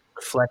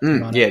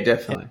 reflecting on it. Yeah,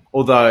 definitely. Yeah.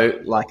 Although,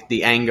 like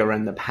the anger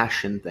and the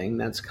passion thing,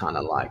 that's kind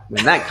of like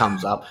when that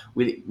comes up,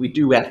 we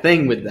do our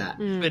thing with that.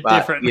 Bit but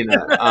different.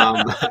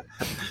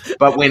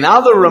 But when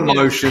other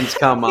emotions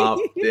come up,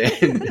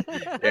 then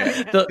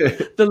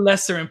the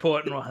lesser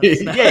important ones.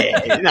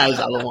 Those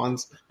other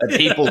ones that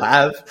people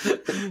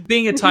have.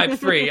 Being a type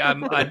 3,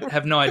 I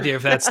have no idea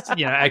if that's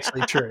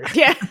actually true.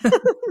 Yeah.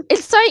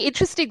 It's so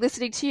interesting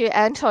listening to you,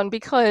 Anton,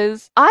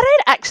 because I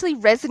don't actually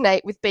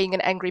resonate with being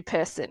an angry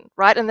person,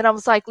 right? And then I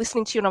was like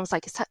listening to you and I was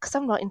like, is that because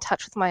I'm not in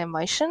touch with my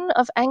emotion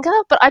of anger?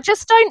 But I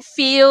just don't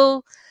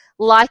feel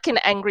like an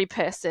angry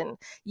person.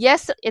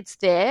 Yes, it's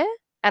there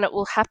and it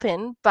will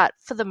happen, but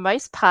for the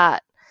most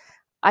part,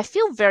 I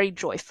feel very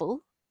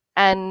joyful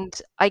and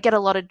I get a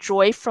lot of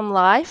joy from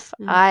life.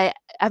 I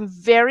am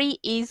very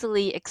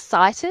easily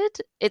excited.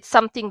 It's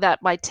something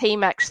that my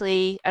team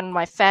actually and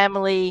my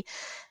family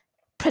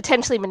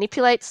potentially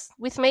manipulates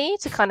with me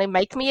to kind of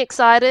make me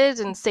excited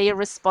and see a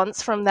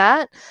response from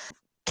that.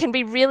 Can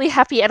be really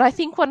happy. And I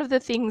think one of the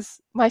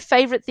things, my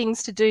favorite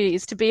things to do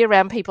is to be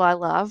around people I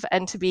love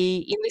and to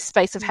be in this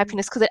space of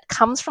happiness because it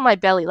comes from my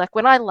belly. Like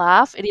when I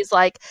laugh, it is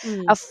like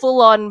a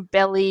full-on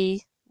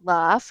belly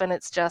laugh and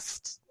it's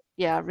just,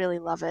 I really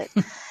love it.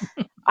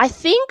 I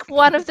think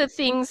one of the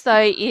things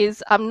though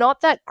is I'm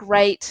not that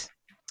great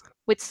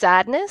with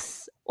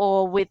sadness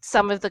or with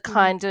some of the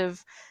kind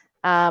of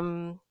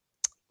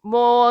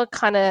more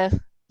kind of,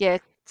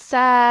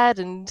 sad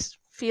and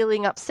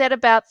feeling upset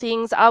about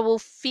things. I will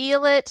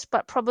feel it,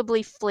 but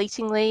probably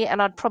fleetingly,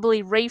 and I'd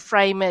probably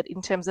reframe it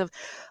in terms of,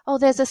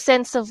 there's a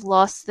sense of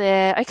loss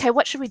there. Okay,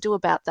 what should we do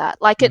about that?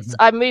 Like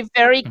I move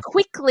very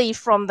quickly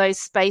from those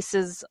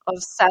spaces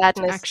of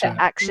sadness to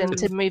action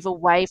to move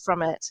away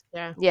from it.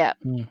 Yeah.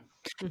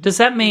 Does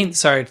that mean,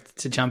 sorry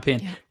to jump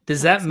in,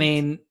 does that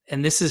mean,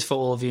 and this is for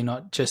all of you,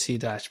 not just you,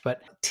 Dash,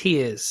 but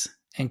tears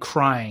and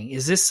crying,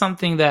 is this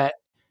something that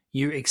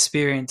you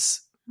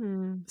experience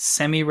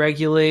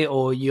semi-regularly,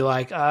 or you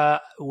like,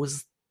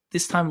 was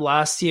this time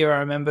last year I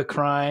remember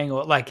crying,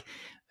 or like,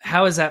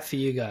 how is that for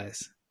you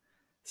guys?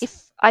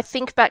 If I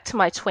think back to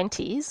my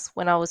 20s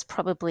when I was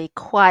probably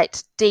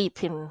quite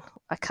deep in,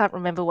 I can't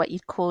remember what you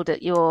called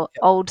it, your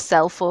old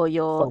self or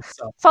your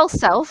false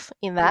self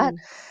in that.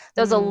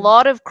 There was a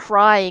lot of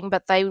crying,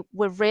 but they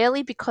were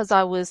rarely because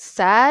I was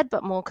sad,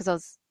 but more because I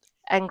was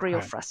angry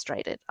or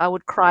frustrated. I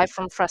would cry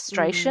from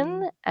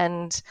frustration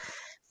and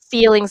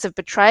feelings of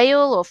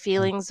betrayal or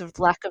feelings of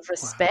lack of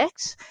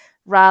respect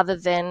rather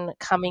than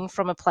coming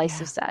from a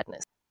place of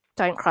sadness.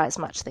 Don't cry as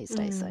much these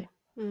days,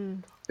 though.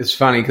 It's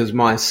funny because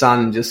my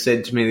son just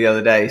said to me the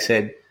other day, he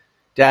said,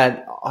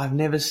 Dad, I've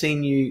never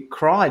seen you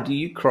cry. Do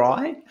you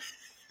cry?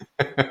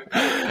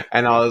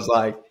 And I was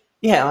like,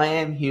 yeah, I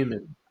am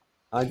human.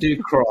 I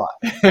do cry.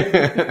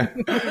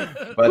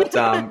 But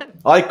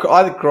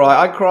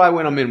I cry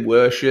when I'm in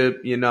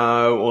worship,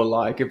 or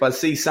like if I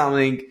see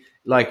something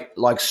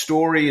like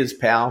story is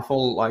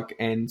powerful, like,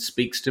 and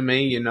speaks to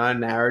me,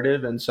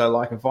 narrative. And so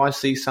like if I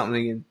see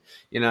something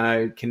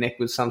and,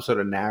 connect with some sort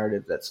of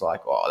narrative that's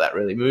like, that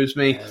really moves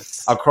me,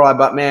 I'll cry.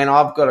 But man,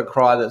 I've got a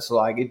cry that's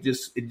like, it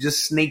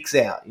just sneaks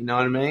out. You know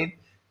what I mean?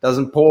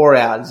 Doesn't pour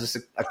out. It's just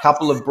a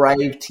couple of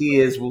brave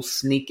tears will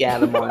sneak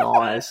out of my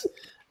eyes.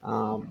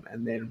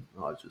 And then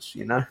I just,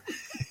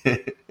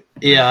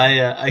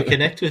 Yeah, I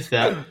connect with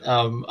that.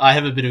 I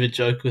have a bit of a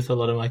joke with a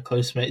lot of my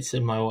close mates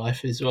and my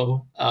wife as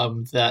well,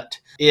 that,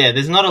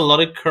 there's not a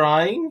lot of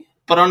crying,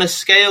 but on a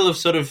scale of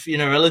sort of,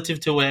 relative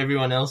to where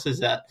everyone else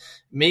is at,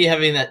 me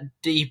having that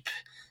deep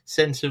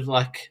sense of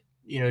like,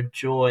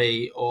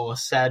 joy or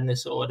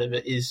sadness or whatever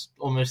is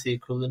almost the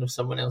equivalent of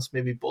someone else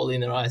maybe bawling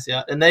their eyes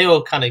out. And they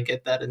all kind of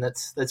get that, and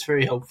that's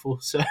very helpful.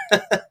 So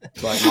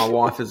like my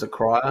wife is a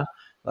crier.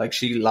 Like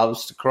she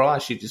loves to cry.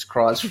 She just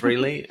cries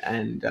freely,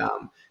 and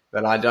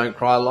but I don't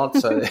cry a lot,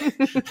 so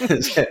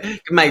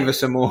it can make for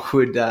some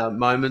awkward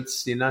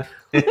moments,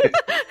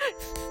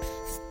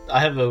 I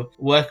have a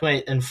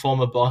workmate and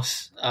former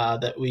boss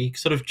that we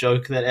sort of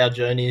joke that our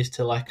journey is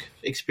to like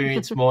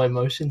experience more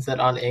emotions that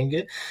aren't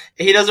anger.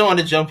 He doesn't want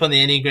to jump on the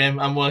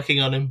Enneagram. I'm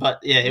working on him, but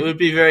it would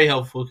be very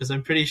helpful because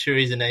I'm pretty sure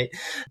he's an 8.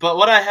 But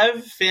what I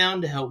have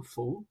found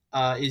helpful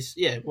is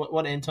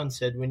what Anton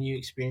said. When you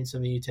experience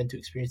something, you tend to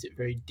experience it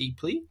very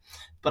deeply.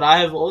 But I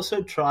have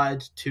also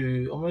tried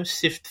to almost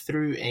sift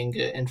through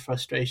anger and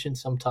frustration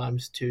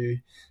sometimes to,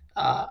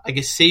 I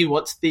guess, see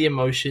what's the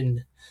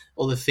emotion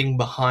or the thing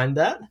behind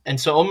that. And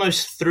so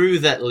almost through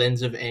that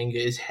lens of anger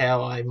is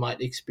how I might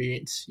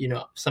experience,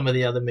 some of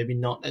the other maybe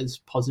not as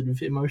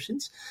positive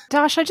emotions.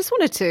 Darsh, I just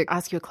wanted to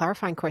ask you a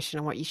clarifying question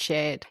on what you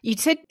shared. You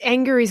said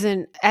anger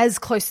isn't as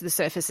close to the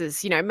surface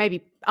as,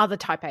 maybe other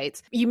type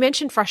 8s. You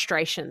mentioned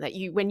frustration, that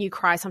when you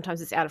cry,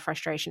 sometimes it's out of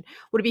frustration.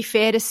 Would it be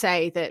fair to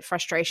say that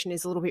frustration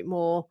is a little bit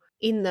more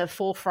in the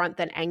forefront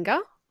than anger?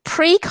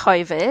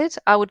 Pre-COVID,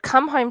 I would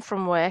come home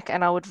from work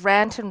and I would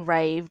rant and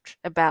rave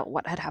about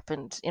what had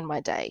happened in my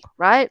day,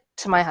 right?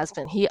 To my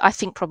husband. He, I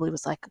think, probably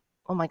was like,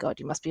 oh my God,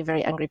 you must be a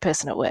very angry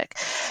person at work.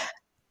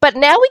 But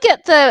now we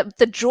get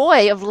the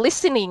joy of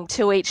listening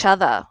to each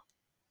other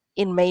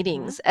in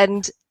meetings,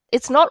 and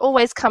it's not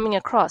always coming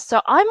across.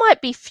 So I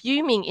might be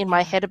fuming in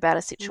my head about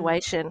a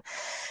situation,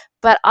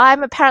 but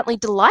I'm apparently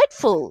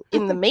delightful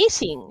in the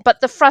meeting,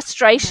 but the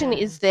frustration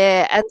is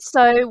there. And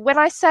so when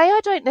I say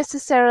I don't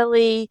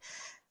necessarily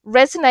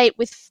resonate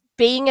with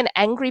being an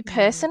angry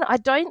person, I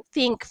don't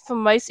think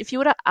if you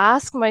were to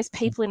ask most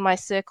people in my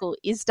circle,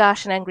 is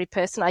Darsh an angry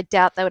person? I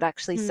doubt they would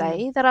actually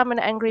say that I'm an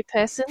angry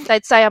person.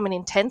 They'd say I'm an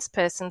intense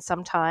person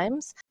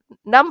sometimes.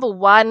 Number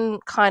one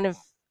kind of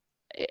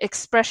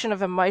expression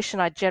of emotion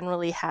I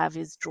generally have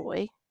is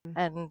joy.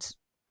 And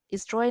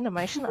is joy an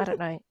emotion? I don't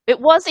know.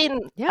 It was in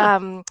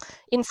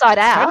Inside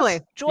Out. Totally.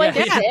 Joy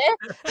is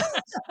there.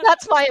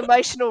 That's my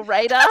emotional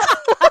radar.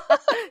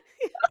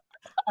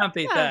 Can't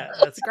beat that.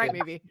 That's a great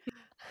movie.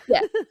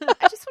 Yeah.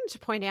 I just wanted to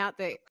point out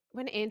that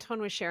when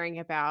Anton was sharing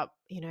about,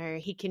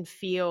 he can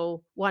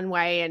feel one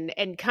way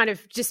and kind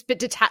of just but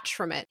detached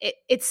from it.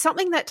 It's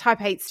something that type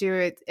 8s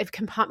do of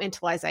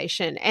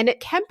compartmentalization, and it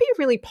can be a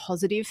really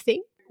positive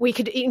thing. We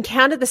could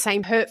encounter the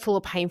same hurtful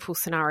or painful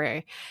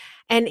scenario,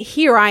 and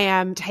here I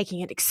am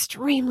taking it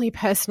extremely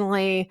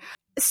personally,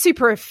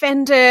 super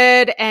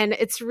offended, and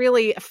it's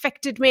really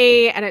affected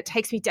me, and it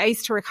takes me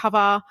days to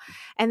recover.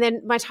 And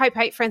then my type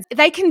 8 friends,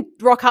 they can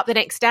rock up the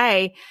next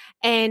day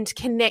and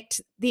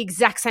connect the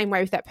exact same way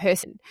with that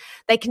person.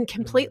 They can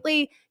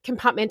completely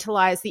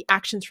compartmentalize the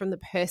actions from the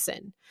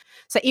person.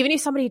 So even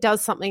if somebody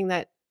does something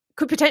that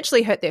could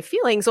potentially hurt their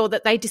feelings or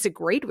that they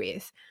disagreed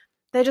with,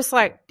 they're just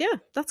like, yeah,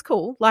 that's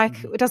cool.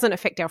 Like, it doesn't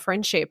affect our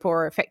friendship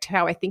or affect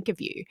how I think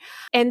of you.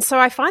 And so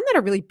I find that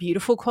a really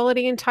beautiful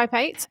quality in type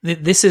 8s.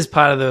 This is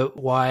part of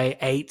why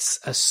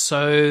 8s are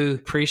so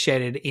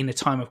appreciated in a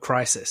time of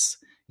crisis.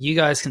 You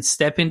guys can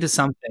step into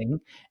something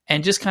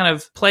and just kind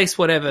of place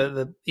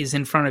whatever is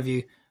in front of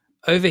you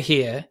over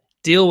here,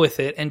 deal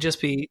with it, and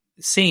just be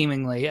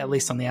seemingly, at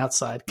least on the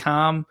outside,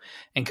 calm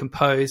and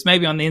composed.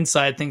 Maybe on the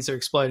inside things are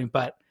exploding,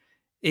 but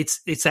it's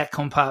that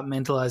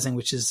compartmentalizing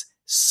which is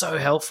so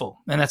helpful.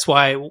 And that's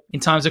why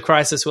in times of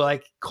crisis, we're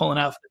like calling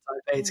out for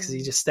the type 8s, because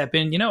you just step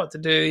in, you know what to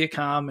do, you're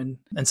calm.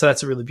 And so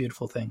that's a really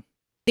beautiful thing.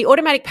 The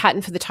automatic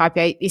pattern for the type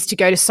 8 is to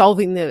go to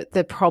solving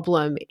the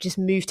problem, just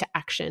move to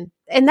action.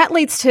 And that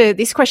leads to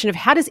this question of,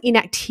 how does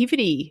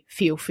inactivity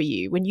feel for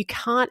you when you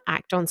can't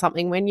act on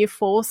something, when you're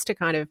forced to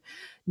kind of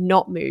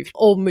not move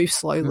or move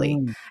slowly?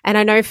 And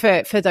I know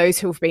for those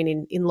who have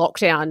been in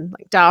lockdown,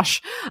 like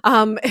Darsh,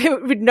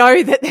 would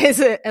know that there's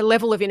a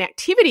level of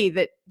inactivity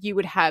that you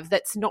would have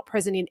that's not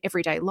present in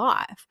everyday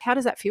life. How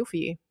does that feel for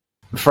you?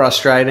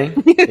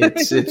 Frustrating.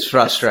 It's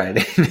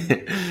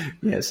frustrating.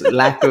 Yes,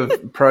 lack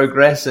of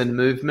progress and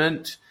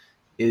movement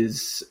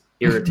is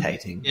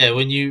irritating. Yeah,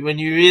 when you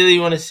really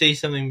want to see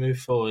something move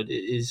forward,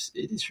 it is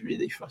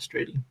really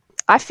frustrating.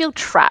 I feel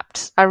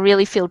trapped. I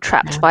really feel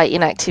trapped by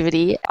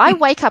inactivity. I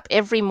wake up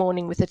every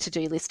morning with a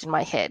to-do list in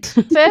my head.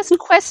 First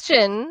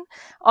question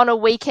on a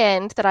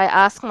weekend that I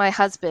ask my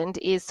husband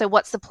is, so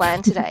what's the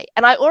plan today?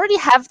 And I already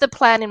have the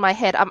plan in my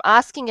head. I'm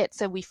asking it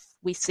so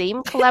we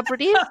seem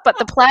collaborative, but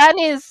the plan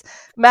is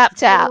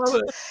mapped out.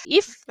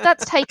 If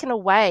that's taken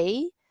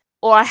away,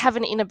 or I have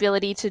an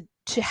inability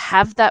to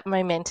have that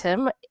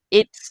momentum,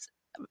 it's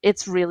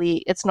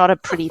not a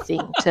pretty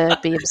thing to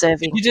be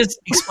observing. Can you just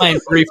explain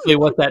briefly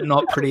what that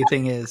not pretty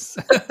thing is?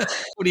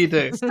 What do you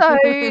do? So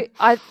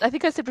I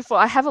think I said before,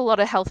 I have a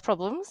lot of health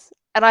problems,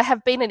 and I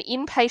have been an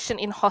inpatient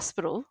in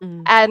hospital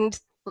and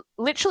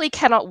literally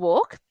cannot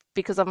walk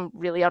because I'm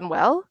really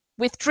unwell,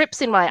 with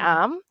drips in my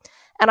arm.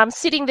 And I'm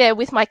sitting there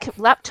with my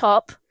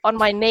laptop on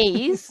my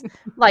knees,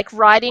 like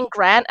writing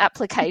grant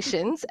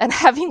applications, and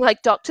having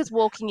like doctors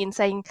walking in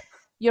saying,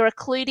 "You're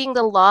occluding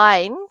the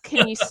line.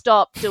 Can you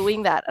stop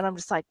doing that?" And I'm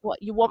just like,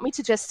 what? You want me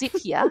to just sit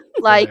here?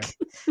 Like,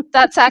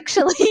 that's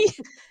actually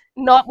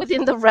not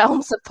within the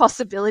realms of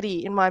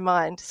possibility in my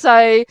mind.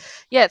 So,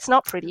 yeah, it's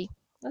not pretty.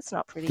 That's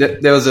not pretty.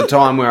 There was a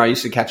time where I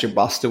used to catch a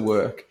bus to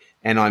work,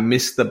 and I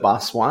missed the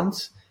bus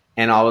once.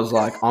 And I was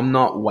like, I'm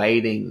not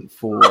waiting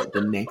for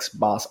the next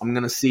bus. I'm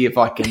going to see if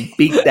I can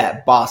beat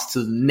that bus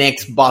to the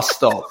next bus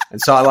stop.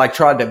 And so I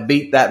tried to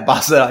beat that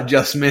bus that I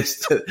just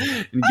missed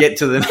and get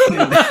to the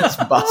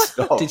next bus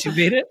stop. Did you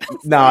beat it?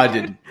 No, I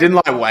didn't. Didn't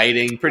like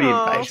waiting. Pretty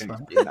impatient.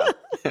 You know.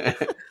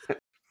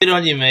 Good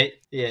on you, mate.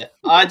 Yeah,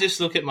 I just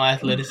look at my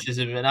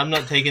athleticism and I'm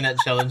not taking that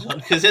challenge on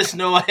because there's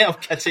no way I'm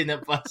catching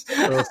that bus.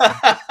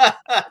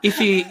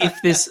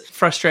 If this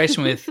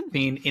frustration with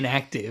being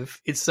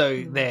inactive, it's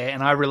so there,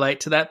 and I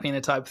relate to that, being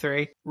a type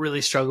 3, really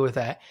struggle with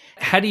that.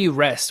 How do you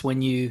rest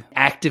when you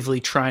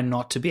actively try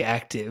not to be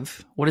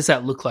active? What does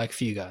that look like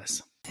for you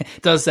guys?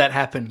 Does that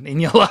happen in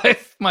your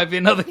life? Might be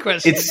another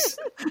question. It's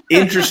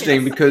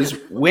interesting because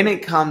when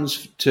it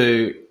comes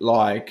to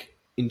like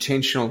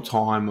intentional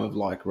time of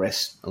like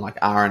rest, like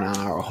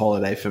R&R or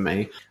holiday for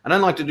me, I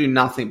don't like to do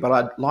nothing, but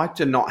I'd like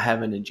to not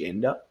have an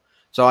agenda.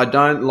 So I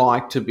don't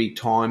like to be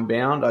time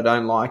bound. I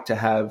don't like to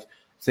have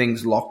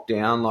things locked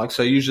down. Like,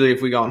 so usually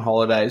if we go on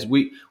holidays,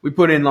 we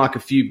put in like a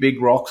few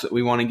big rocks that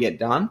we want to get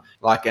done.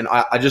 Like, and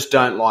I just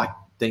don't like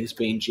things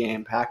being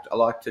jam packed. I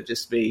like to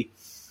just be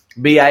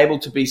able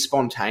to be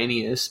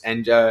spontaneous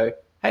and go,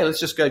 hey, let's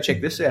just go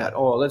check this out.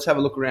 Or let's have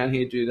a look around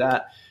here, do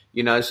that.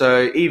 You know,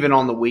 so even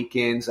on the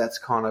weekends, that's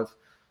kind of,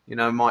 you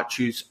know, might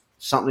choose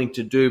something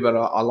to do, but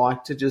I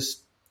like to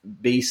just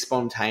be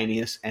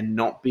spontaneous and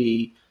not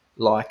be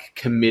like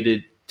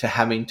committed to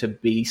having to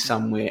be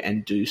somewhere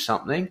and do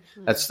something.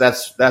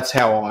 That's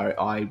how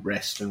I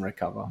rest and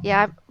recover.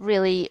 Yeah, I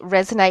really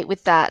resonate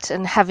with that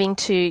and having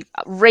to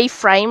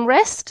reframe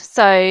rest.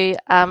 So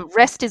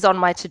rest is on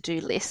my to-do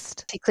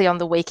list, particularly on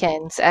the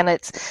weekends. And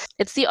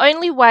it's the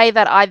only way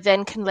that I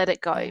then can let it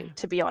go,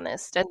 to be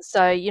honest. And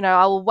so, you know,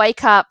 I will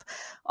wake up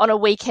on a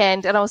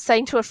weekend, and I was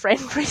saying to a friend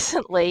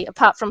recently,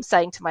 apart from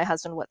saying to my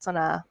husband, what's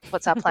our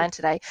plan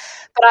today?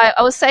 But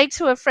I was saying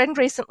to a friend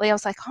recently, I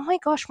was like, oh my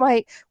gosh,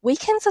 my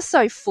weekends are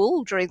so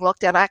full during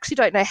lockdown. I actually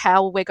don't know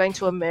how we're going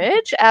to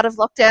emerge out of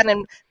lockdown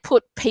and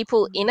put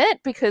people in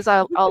it, because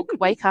I'll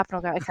wake up and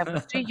I'll go, okay,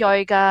 let's do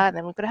yoga, and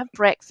then we've got to have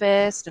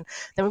breakfast, and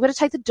then we've got to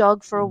take the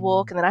dog for a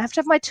walk, and then I have to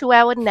have my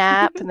 2-hour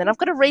nap, and then I've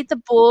got to read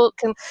the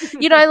book, and,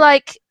 you know,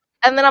 like,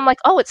 and then I'm like,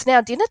 oh, it's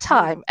now dinner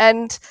time.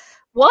 And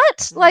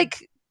what?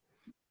 Like,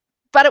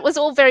 but it was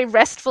all very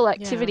restful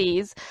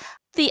activities. Yeah.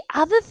 The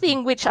other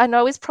thing, which I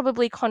know is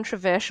probably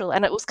controversial,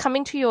 and it was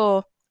coming to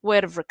your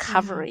word of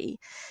recovery,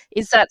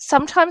 is that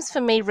sometimes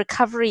for me,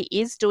 recovery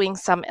is doing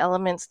some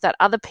elements that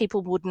other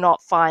people would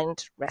not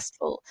find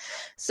restful.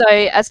 So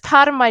as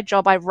part of my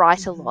job, I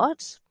write a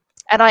lot,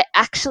 and I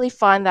actually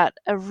find that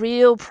a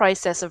real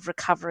process of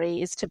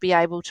recovery is to be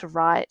able to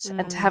write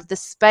and to have the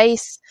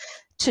space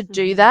to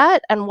do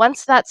that. And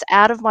once that's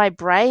out of my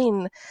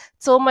brain,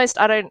 it's almost,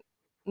 I don't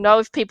know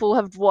if people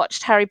have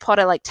watched Harry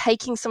Potter, like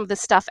taking some of the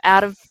stuff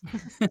out of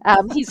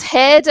his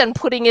head and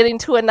putting it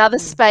into another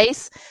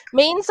space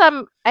means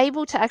I'm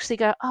able to actually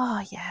go,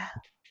 oh yeah,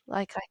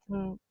 like I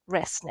can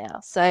rest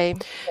now. So yeah.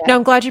 No,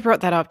 I'm glad you brought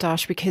that up,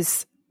 Dash,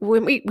 because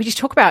when we just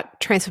talk about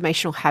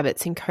transformational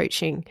habits in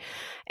coaching,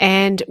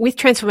 and with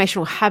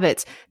transformational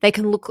habits, they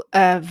can look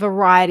a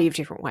variety of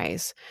different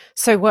ways.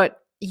 So what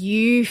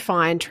you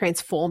find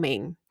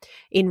transforming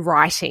in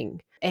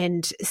writing,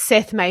 and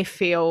Seth may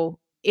feel,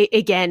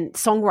 again,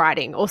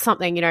 songwriting or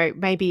something, you know,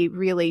 maybe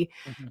really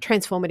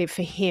transformative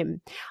for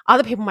him.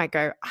 Other people might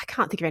go, I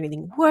can't think of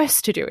anything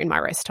worse to do in my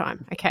rest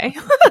time, okay,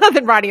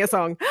 than writing a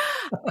song.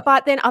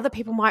 But then other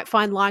people might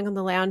find lying on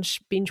the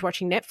lounge, binge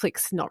watching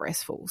Netflix not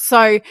restful.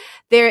 So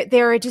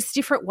there are just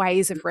different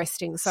ways of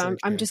resting. So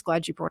I'm just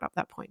glad you brought up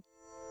that point.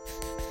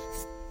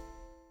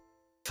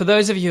 For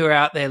those of you who are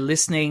out there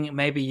listening,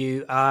 maybe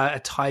you are a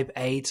type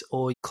 8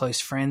 or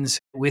close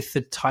friends with the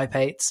type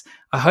 8s.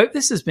 I hope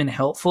this has been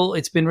helpful.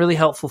 It's been really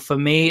helpful for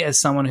me as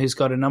someone who's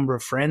got a number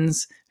of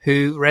friends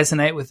who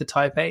resonate with the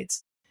type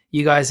 8s.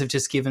 You guys have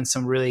just given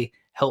some really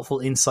helpful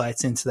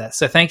insights into that.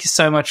 So thank you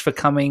so much for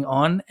coming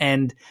on.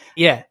 And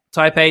yeah,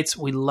 type 8s,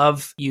 we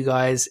love you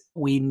guys.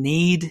 We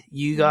need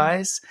you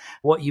guys.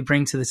 What you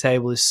bring to the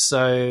table is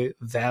so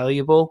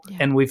valuable. Yeah.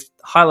 And we've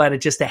highlighted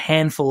just a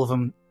handful of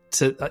them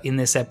in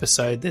this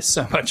episode. There's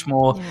so much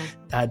more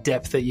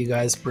depth that you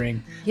guys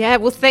bring. Yeah,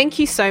 well, thank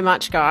you so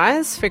much,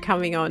 guys, for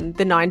coming on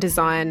The 9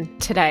 Design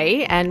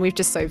today. And we've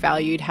just so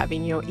valued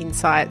having your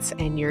insights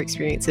and your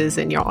experiences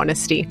and your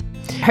honesty.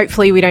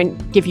 Hopefully we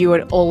don't give you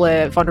all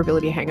a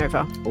vulnerability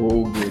hangover.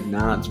 All good.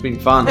 Nah, it's been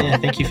fun. Yeah,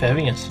 thank you for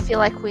having us. I feel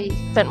like we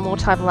spent more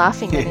time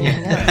laughing than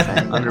anything else. So.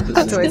 100%.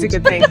 That's always a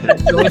good thing.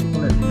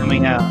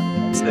 Coming out.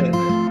 That's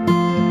it.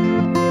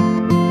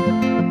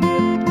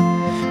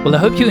 Well, I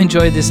hope you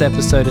enjoyed this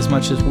episode as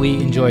much as we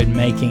enjoyed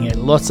making it.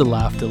 Lots of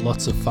laughter,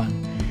 lots of fun.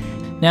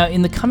 Now,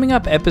 in the coming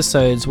up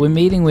episodes, we're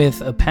meeting with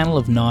a panel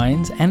of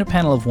 9s and a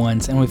panel of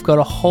 1s, and we've got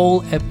a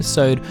whole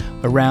episode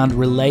around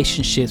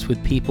relationships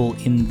with people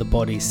in the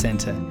body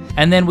center.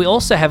 And then we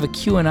also have a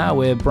Q&A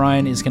where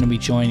Brian is going to be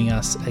joining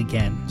us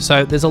again.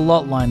 So there's a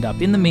lot lined up.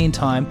 In the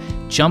meantime,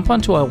 jump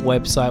onto our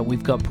website.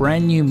 We've got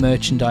brand new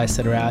merchandise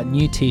that are out.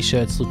 New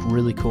t-shirts look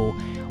really cool.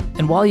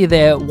 And while you're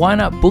there, why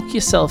not book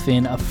yourself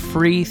in a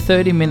free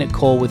 30-minute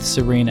call with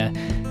Serena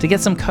to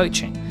get some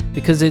coaching?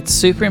 Because it's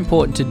super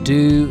important to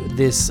do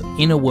this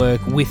inner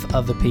work with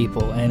other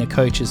people, and a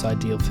coach is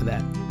ideal for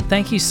that.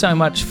 Thank you so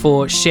much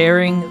for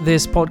sharing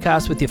this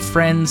podcast with your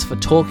friends, for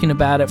talking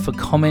about it, for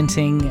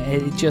commenting.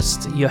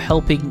 You're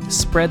helping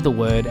spread the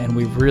word, and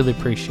we really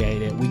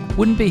appreciate it. We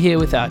wouldn't be here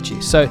without you.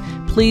 So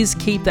please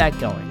keep that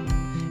going.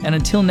 And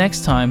until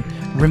next time,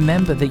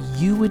 remember that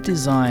you were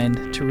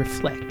designed to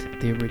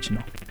reflect the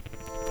original.